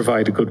have to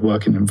provide a good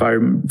working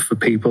environment for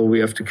people. We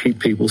have to keep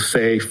people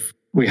safe.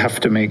 We have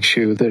to make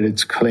sure that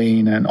it's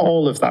clean, and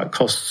all of that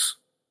costs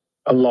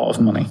a lot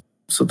of money.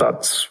 So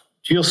that's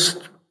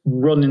just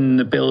running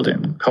the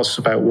building costs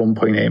about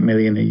 1.8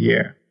 million a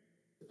year.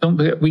 Don't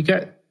forget, we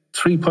get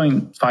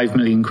 3.5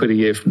 million quid a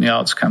year from the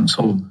Arts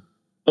Council,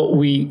 but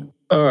we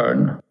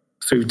earn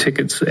through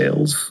ticket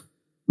sales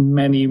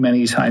many,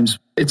 many times.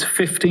 It's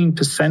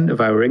 15%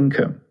 of our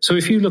income. So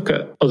if you look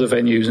at other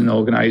venues and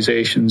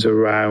organisations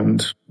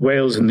around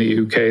Wales and the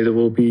UK, there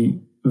will be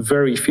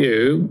very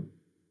few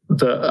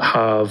that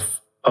have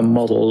a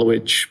model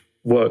which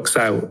works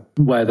out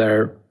where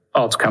their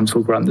Arts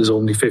Council grant is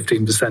only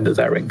 15% of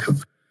their income.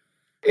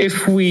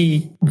 If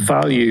we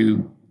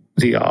value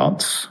the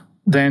arts,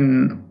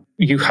 then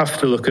you have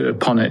to look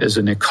upon it as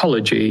an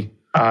ecology,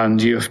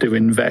 and you have to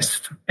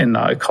invest in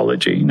that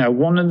ecology. Now,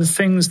 one of the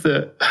things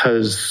that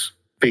has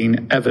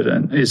been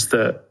evident is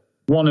that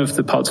one of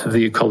the parts of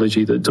the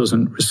ecology that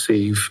doesn't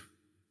receive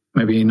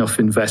maybe enough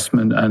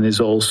investment and is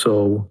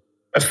also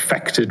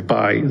affected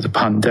by the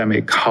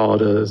pandemic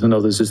harder than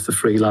others is the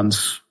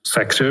freelance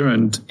sector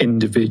and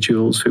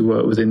individuals who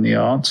work within the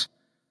arts.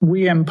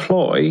 We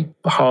employ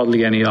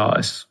hardly any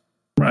artists,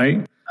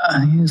 right?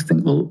 And you just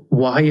think, well,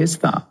 why is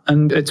that?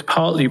 And it's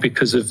partly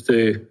because of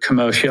the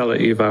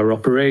commerciality of our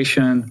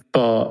operation,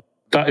 but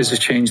that is a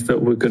change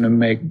that we're going to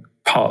make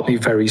partly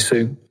very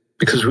soon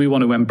because we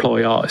want to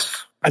employ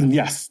artists. And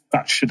yes,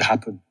 that should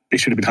happen. It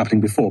should have been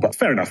happening before, but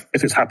fair enough.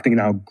 If it's happening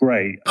now,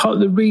 great. Part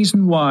of the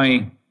reason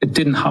why it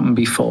didn't happen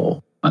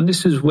before, and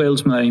this is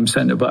Wales Millennium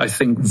Centre, but I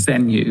think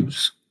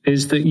venues,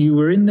 is that you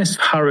were in this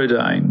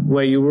paradigm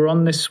where you were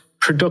on this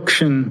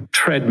production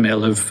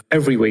treadmill of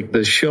every week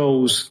there's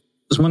shows,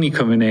 there's money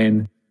coming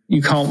in,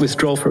 you can't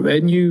withdraw from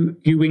it, and you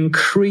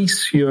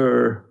increase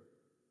your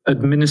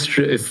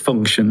administrative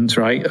functions,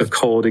 right,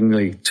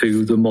 accordingly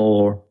to the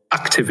more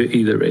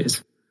activity there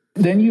is.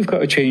 Then you've got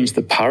to change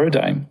the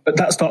paradigm. But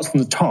that starts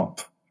from the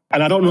top.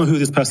 And I don't know who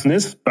this person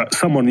is, but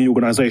someone in the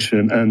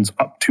organisation earns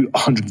up to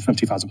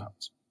 £170,000.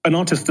 An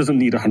artist doesn't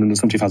need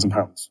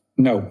 £170,000.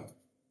 No.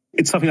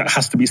 It's something that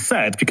has to be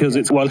said because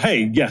it's, well,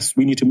 hey, yes,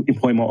 we need to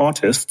employ more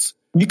artists.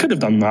 You could have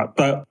done that,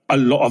 but a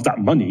lot of that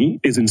money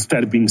is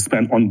instead being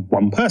spent on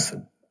one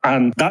person.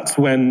 And that's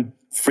when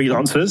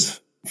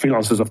freelancers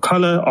of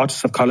colour,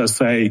 artists of colour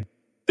say,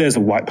 there's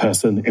a white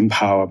person in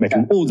power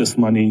making all this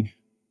money.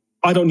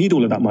 I don't need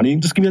all of that money.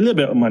 Just give me a little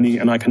bit of money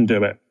and I can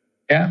do it.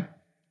 Yeah.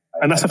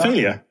 And that's a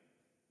failure.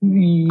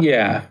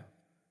 Yeah.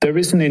 There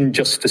is an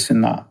injustice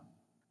in that.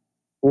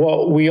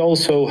 What we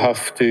also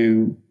have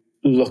to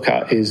look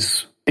at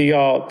is the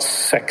arts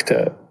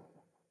sector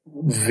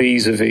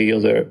vis-a-vis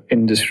other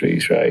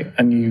industries, right?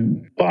 And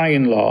you, by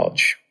and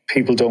large,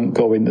 people don't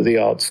go into the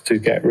arts to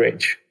get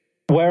rich.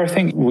 Where I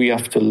think we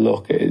have to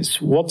look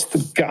is what's the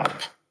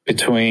gap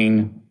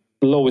between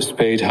lowest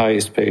paid,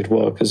 highest paid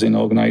workers in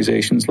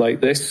organisations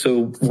like this.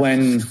 So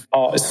when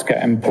artists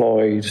get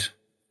employed,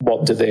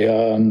 what do they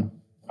earn?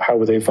 How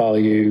are they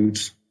valued?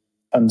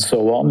 And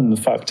so on. And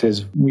the fact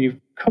is, we've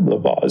a couple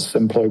of artists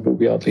employed, but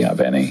we hardly have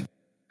any.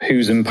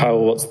 Who's in power?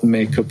 What's the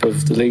makeup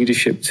of the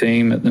leadership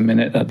team at the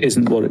minute? That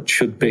isn't what it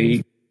should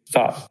be.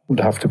 That would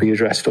have to be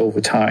addressed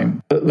over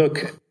time. But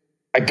look,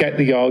 I get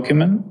the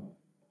argument,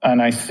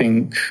 and I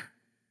think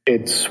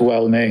it's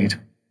well made.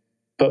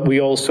 But we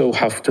also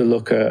have to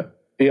look at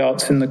the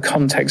arts in the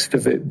context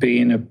of it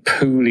being a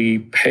poorly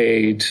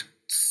paid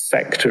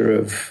sector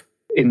of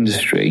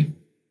industry.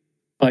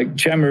 Like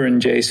Gemma and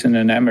Jason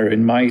and Emma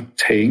in my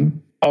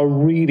team are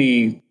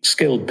really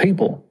skilled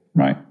people,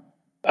 right?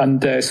 And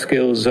their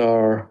skills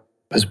are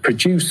as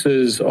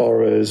producers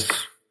or as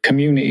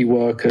community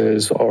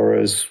workers or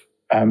as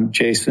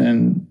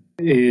Jason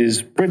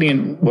is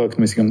brilliant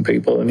working with young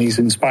people and he's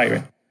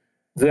inspiring.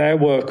 Their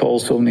work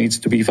also needs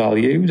to be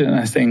valued. And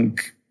I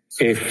think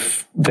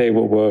if they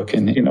were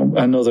working,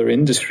 another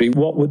industry,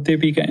 what would they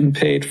be getting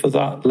paid for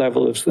that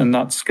level of and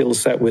that skill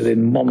set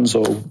within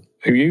Monzo,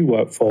 who you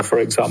work for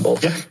example?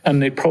 Yeah.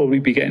 And they'd probably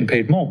be getting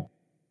paid more.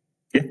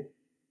 Yeah.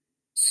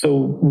 So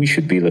we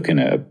should be looking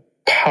at a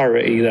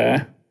parity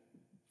there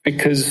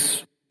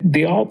because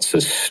the arts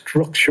are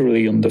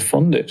structurally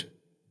underfunded.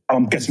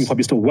 I'm guessing you're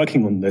probably still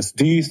working on this.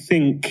 Do you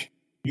think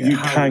you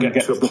can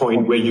get to a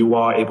point where you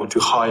are able to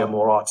hire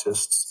more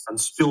artists and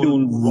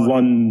still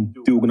run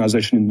the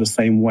organisation in the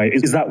same way?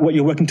 Is that what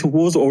you're working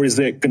towards, or is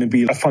it going to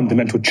be a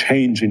fundamental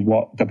change in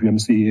what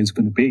WMC is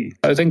going to be?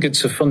 I think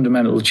it's a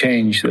fundamental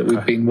change that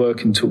we've been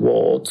working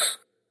towards.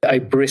 I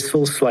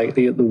bristle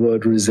slightly at the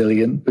word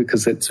resilient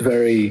because it's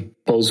very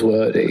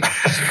buzzwordy.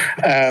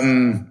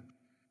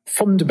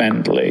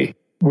 Fundamentally,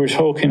 we're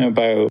talking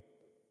about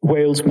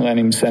Wales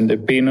Millennium Centre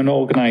being an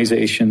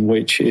organisation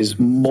which is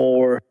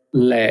more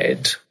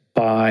led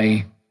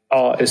by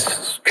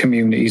artists,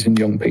 communities and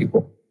young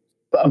people.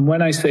 And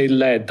when I say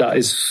led, that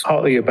is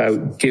partly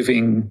about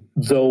giving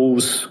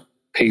those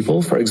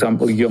people, for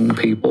example, young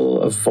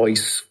people, a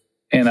voice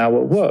in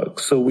our work.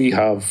 So we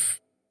have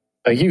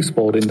a youth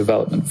board in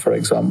development, for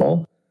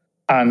example,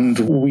 and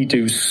we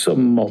do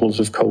some models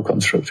of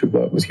co-constructed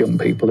work with young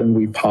people and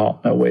we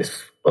partner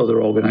with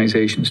other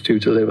organisations to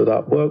deliver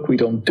that work. We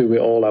don't do it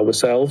all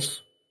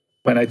ourselves.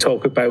 When I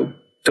talk about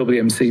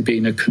WMC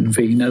being a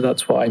convener,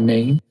 that's what I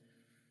mean.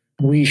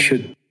 We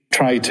should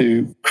try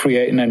to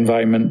create an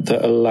environment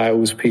that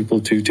allows people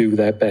to do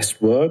their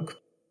best work.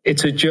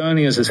 It's a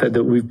journey, as I said,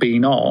 that we've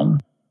been on,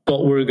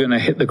 but we're going to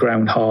hit the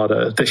ground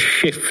harder. The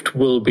shift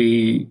will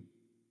be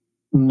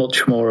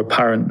much more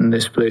apparent and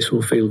this place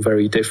will feel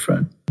very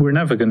different. We're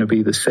never going to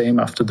be the same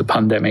after the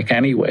pandemic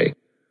anyway,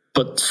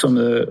 but some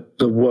of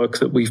the work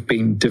that we've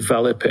been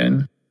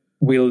developing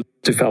will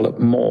develop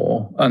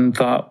more, and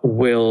that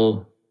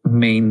will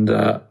mean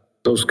that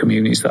those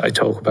communities that I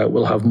talk about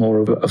will have more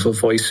of a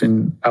voice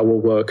in our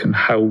work and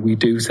how we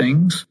do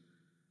things.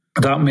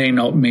 That may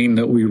not mean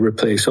that we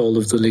replace all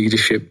of the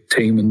leadership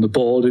team and the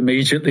board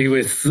immediately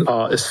with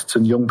artists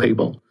and young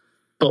people,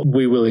 but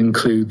we will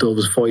include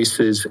those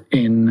voices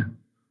in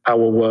our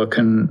work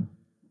and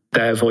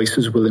their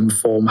voices will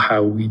inform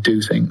how we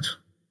do things.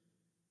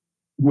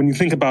 When you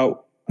think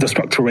about the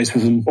structural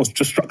racism or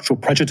just structural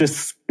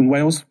prejudice in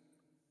Wales,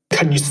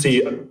 can you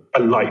see a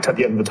light at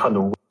the end of the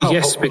tunnel?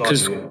 Yes,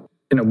 because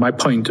my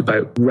point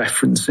about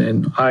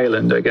referencing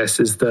Ireland, I guess,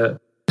 is that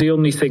the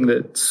only thing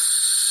that's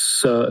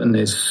certain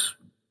is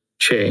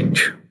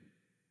change.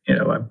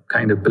 I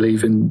kind of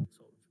believe in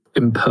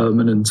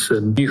impermanence,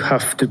 and you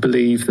have to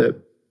believe that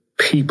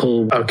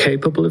people are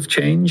capable of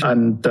change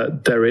and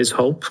that there is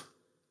hope.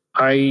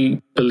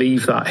 I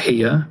believe that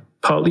here,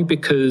 partly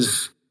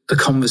because the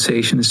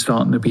conversation is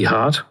starting to be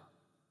hard.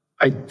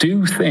 I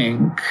do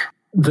think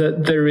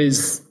that there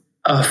is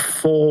a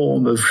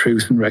form of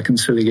truth and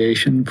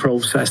reconciliation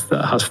process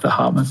that has to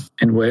happen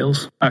in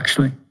Wales,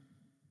 actually,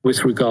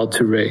 with regard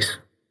to race.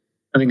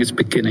 I think it's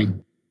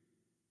beginning.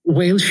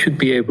 Wales should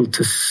be able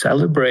to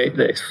celebrate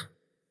this.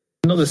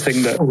 Another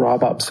thing that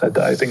Rabab said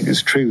that I think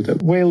is true,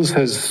 that Wales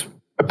has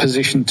a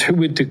position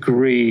to a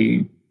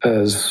degree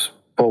as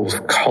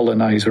both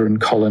coloniser and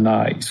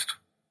colonised.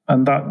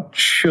 And that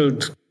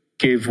should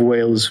give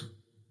Wales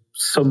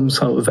some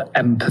sort of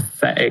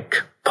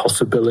empathetic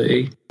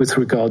possibility with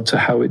regard to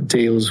how it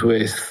deals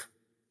with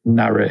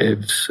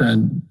narratives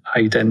and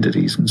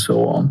identities and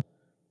so on.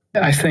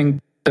 I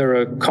think there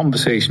are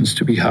conversations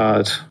to be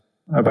had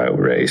about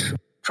race.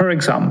 For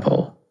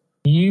example,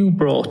 you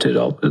brought it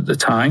up at the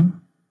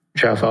time,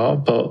 Jafar,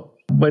 but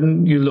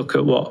when you look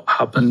at what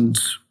happened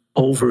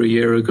over a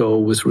year ago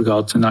with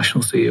regard to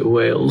National Theatre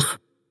Wales,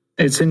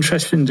 it's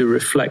interesting to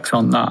reflect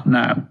on that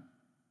now.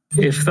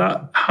 If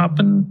that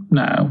happened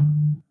now,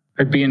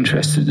 I'd be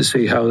interested to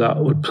see how that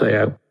would play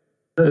out.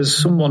 As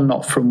someone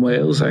not from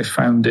Wales, I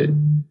found it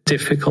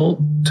difficult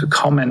to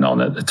comment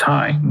on at the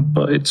time,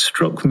 but it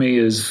struck me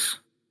as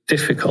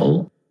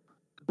difficult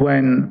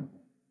when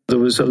there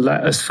was a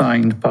letter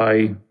signed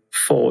by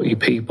 40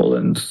 people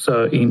and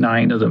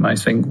 39 of them, I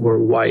think, were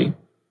white.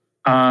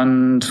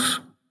 And,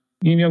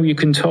 you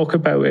can talk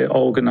about it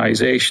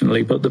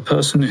organisationally, but the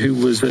person who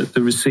was at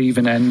the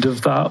receiving end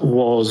of that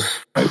was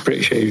a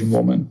British Asian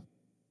woman.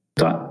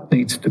 That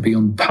needs to be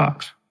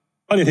unpacked.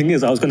 Funny thing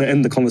is, I was going to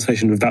end the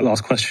conversation with that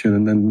last question,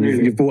 and then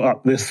you brought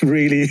up this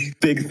really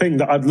big thing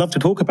that I'd love to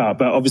talk about,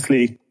 but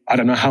obviously I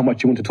don't know how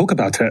much you want to talk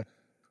about it.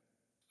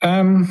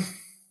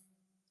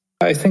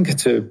 I think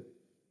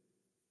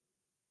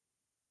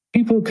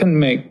people can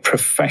make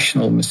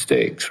professional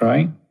mistakes,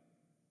 right?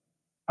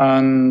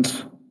 And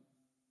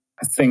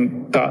I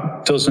think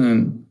that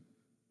doesn't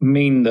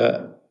mean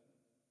that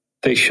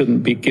they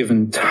shouldn't be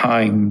given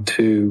time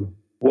to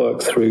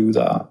work through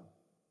that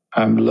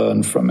and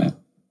learn from it.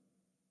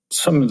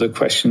 Some of the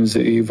questions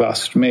that you've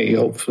asked me,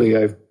 hopefully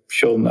I've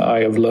shown that I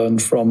have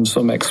learned from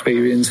some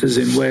experiences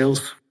in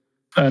Wales.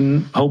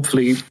 And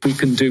hopefully we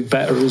can do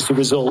better as a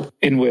result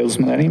in Wales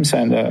Millennium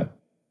Centre.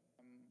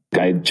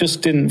 I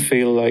just didn't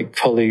feel like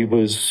Cully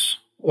was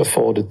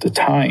afforded the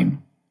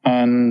time.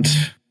 And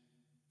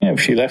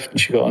she left and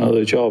she got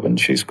another job, and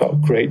she's got a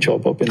great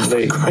job up in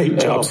Leeds. Great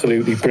job.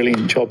 Absolutely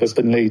brilliant job up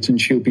in Leeds,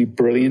 and she'll be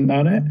brilliant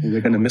at it.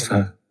 We're going to miss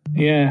her.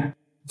 Yeah.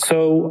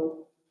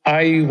 So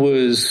I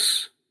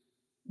was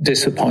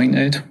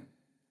disappointed.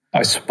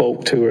 I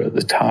spoke to her at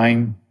the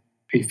time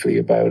briefly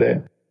about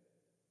it.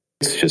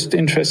 It's just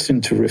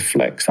interesting to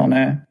reflect on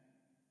it.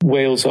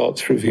 Wales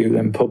Arts Review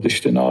then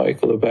published an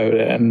article about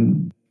it,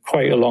 and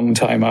quite a long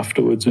time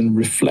afterwards, and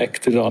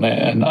reflected on it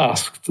and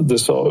asked the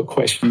sort of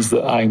questions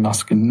that I'm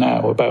asking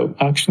now about,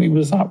 actually,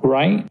 was that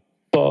right?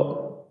 But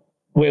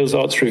Wales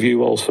Arts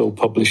Review also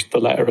published the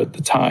letter at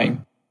the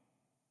time.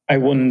 I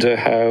wonder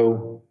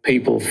how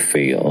people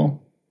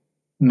feel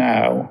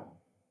now,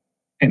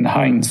 in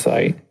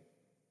hindsight,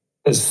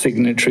 as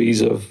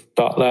signatories of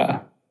that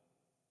letter.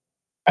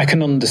 I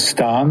can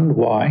understand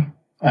why,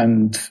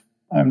 and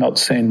I'm not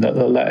saying that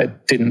the letter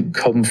didn't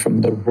come from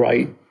the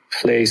right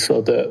place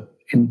or that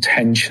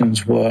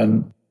intentions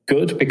weren't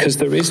good, because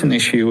there is an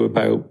issue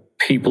about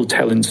people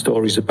telling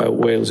stories about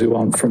Wales who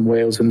aren't from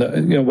Wales. And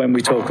that, when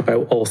we talk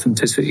about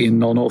authenticity and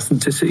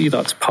non-authenticity,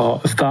 that's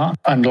part of that.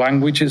 And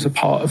language is a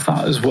part of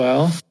that as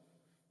well.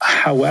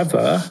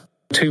 However,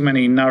 too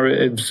many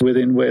narratives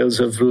within Wales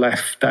have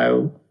left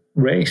out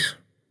race.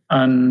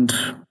 And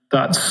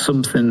that's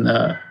something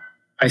that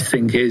I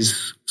think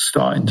is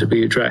starting to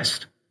be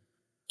addressed.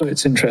 So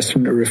it's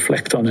interesting to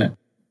reflect on it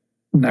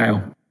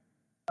now.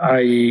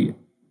 I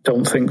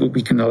don't think that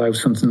we can allow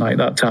something like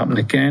that to happen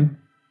again,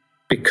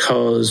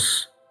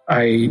 because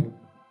I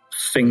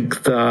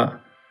think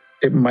that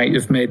it might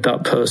have made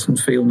that person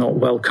feel not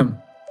welcome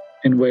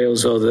in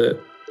Wales, or that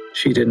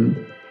she didn't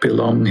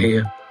belong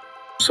here.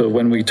 So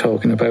when we're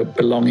talking about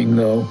belonging,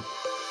 though,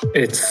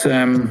 it's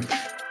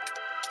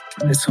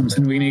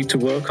something we need to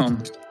work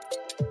on.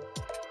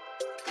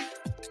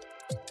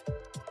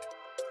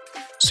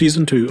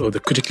 Season 2 of the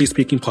Critically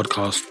Speaking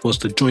podcast was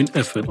the joint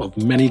effort of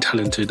many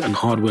talented and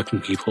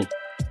hardworking people,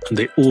 and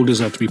they all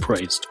deserve to be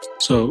praised.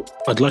 So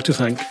I'd like to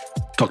thank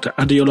Dr.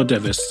 Adeola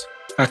Davis,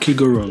 Aki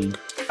Gurung,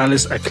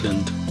 Alice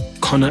Eklund,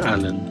 Connor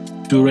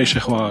Allen, Dure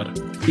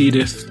Shehwar,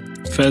 Edith,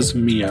 Fez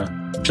Mia,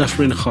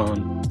 Jafrin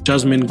Khan,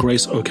 Jasmine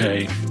Grace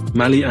Oke,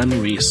 Mali Ann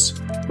Rees,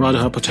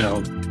 Radha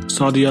Patel,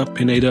 Sadia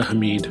Pineda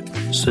Hamid,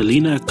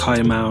 Selina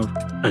Kayamaur,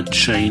 and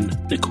Shane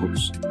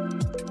Nichols.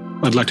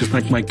 I'd like to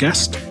thank my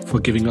guest for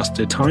giving us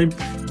their time,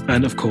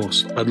 and of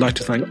course, I'd like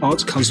to thank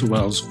Arts Council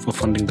Wales for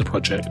funding the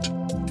project.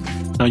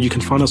 Now you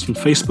can find us on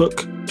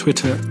Facebook,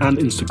 Twitter and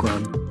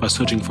Instagram by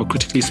searching for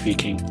Critically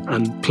Speaking,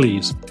 and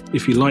please,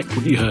 if you liked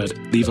what you heard,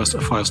 leave us a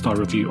 5-star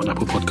review on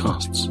Apple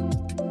Podcasts.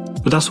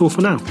 But that's all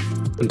for now.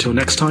 Until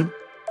next time,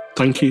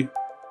 thank you,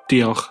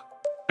 diolch,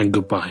 and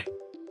goodbye.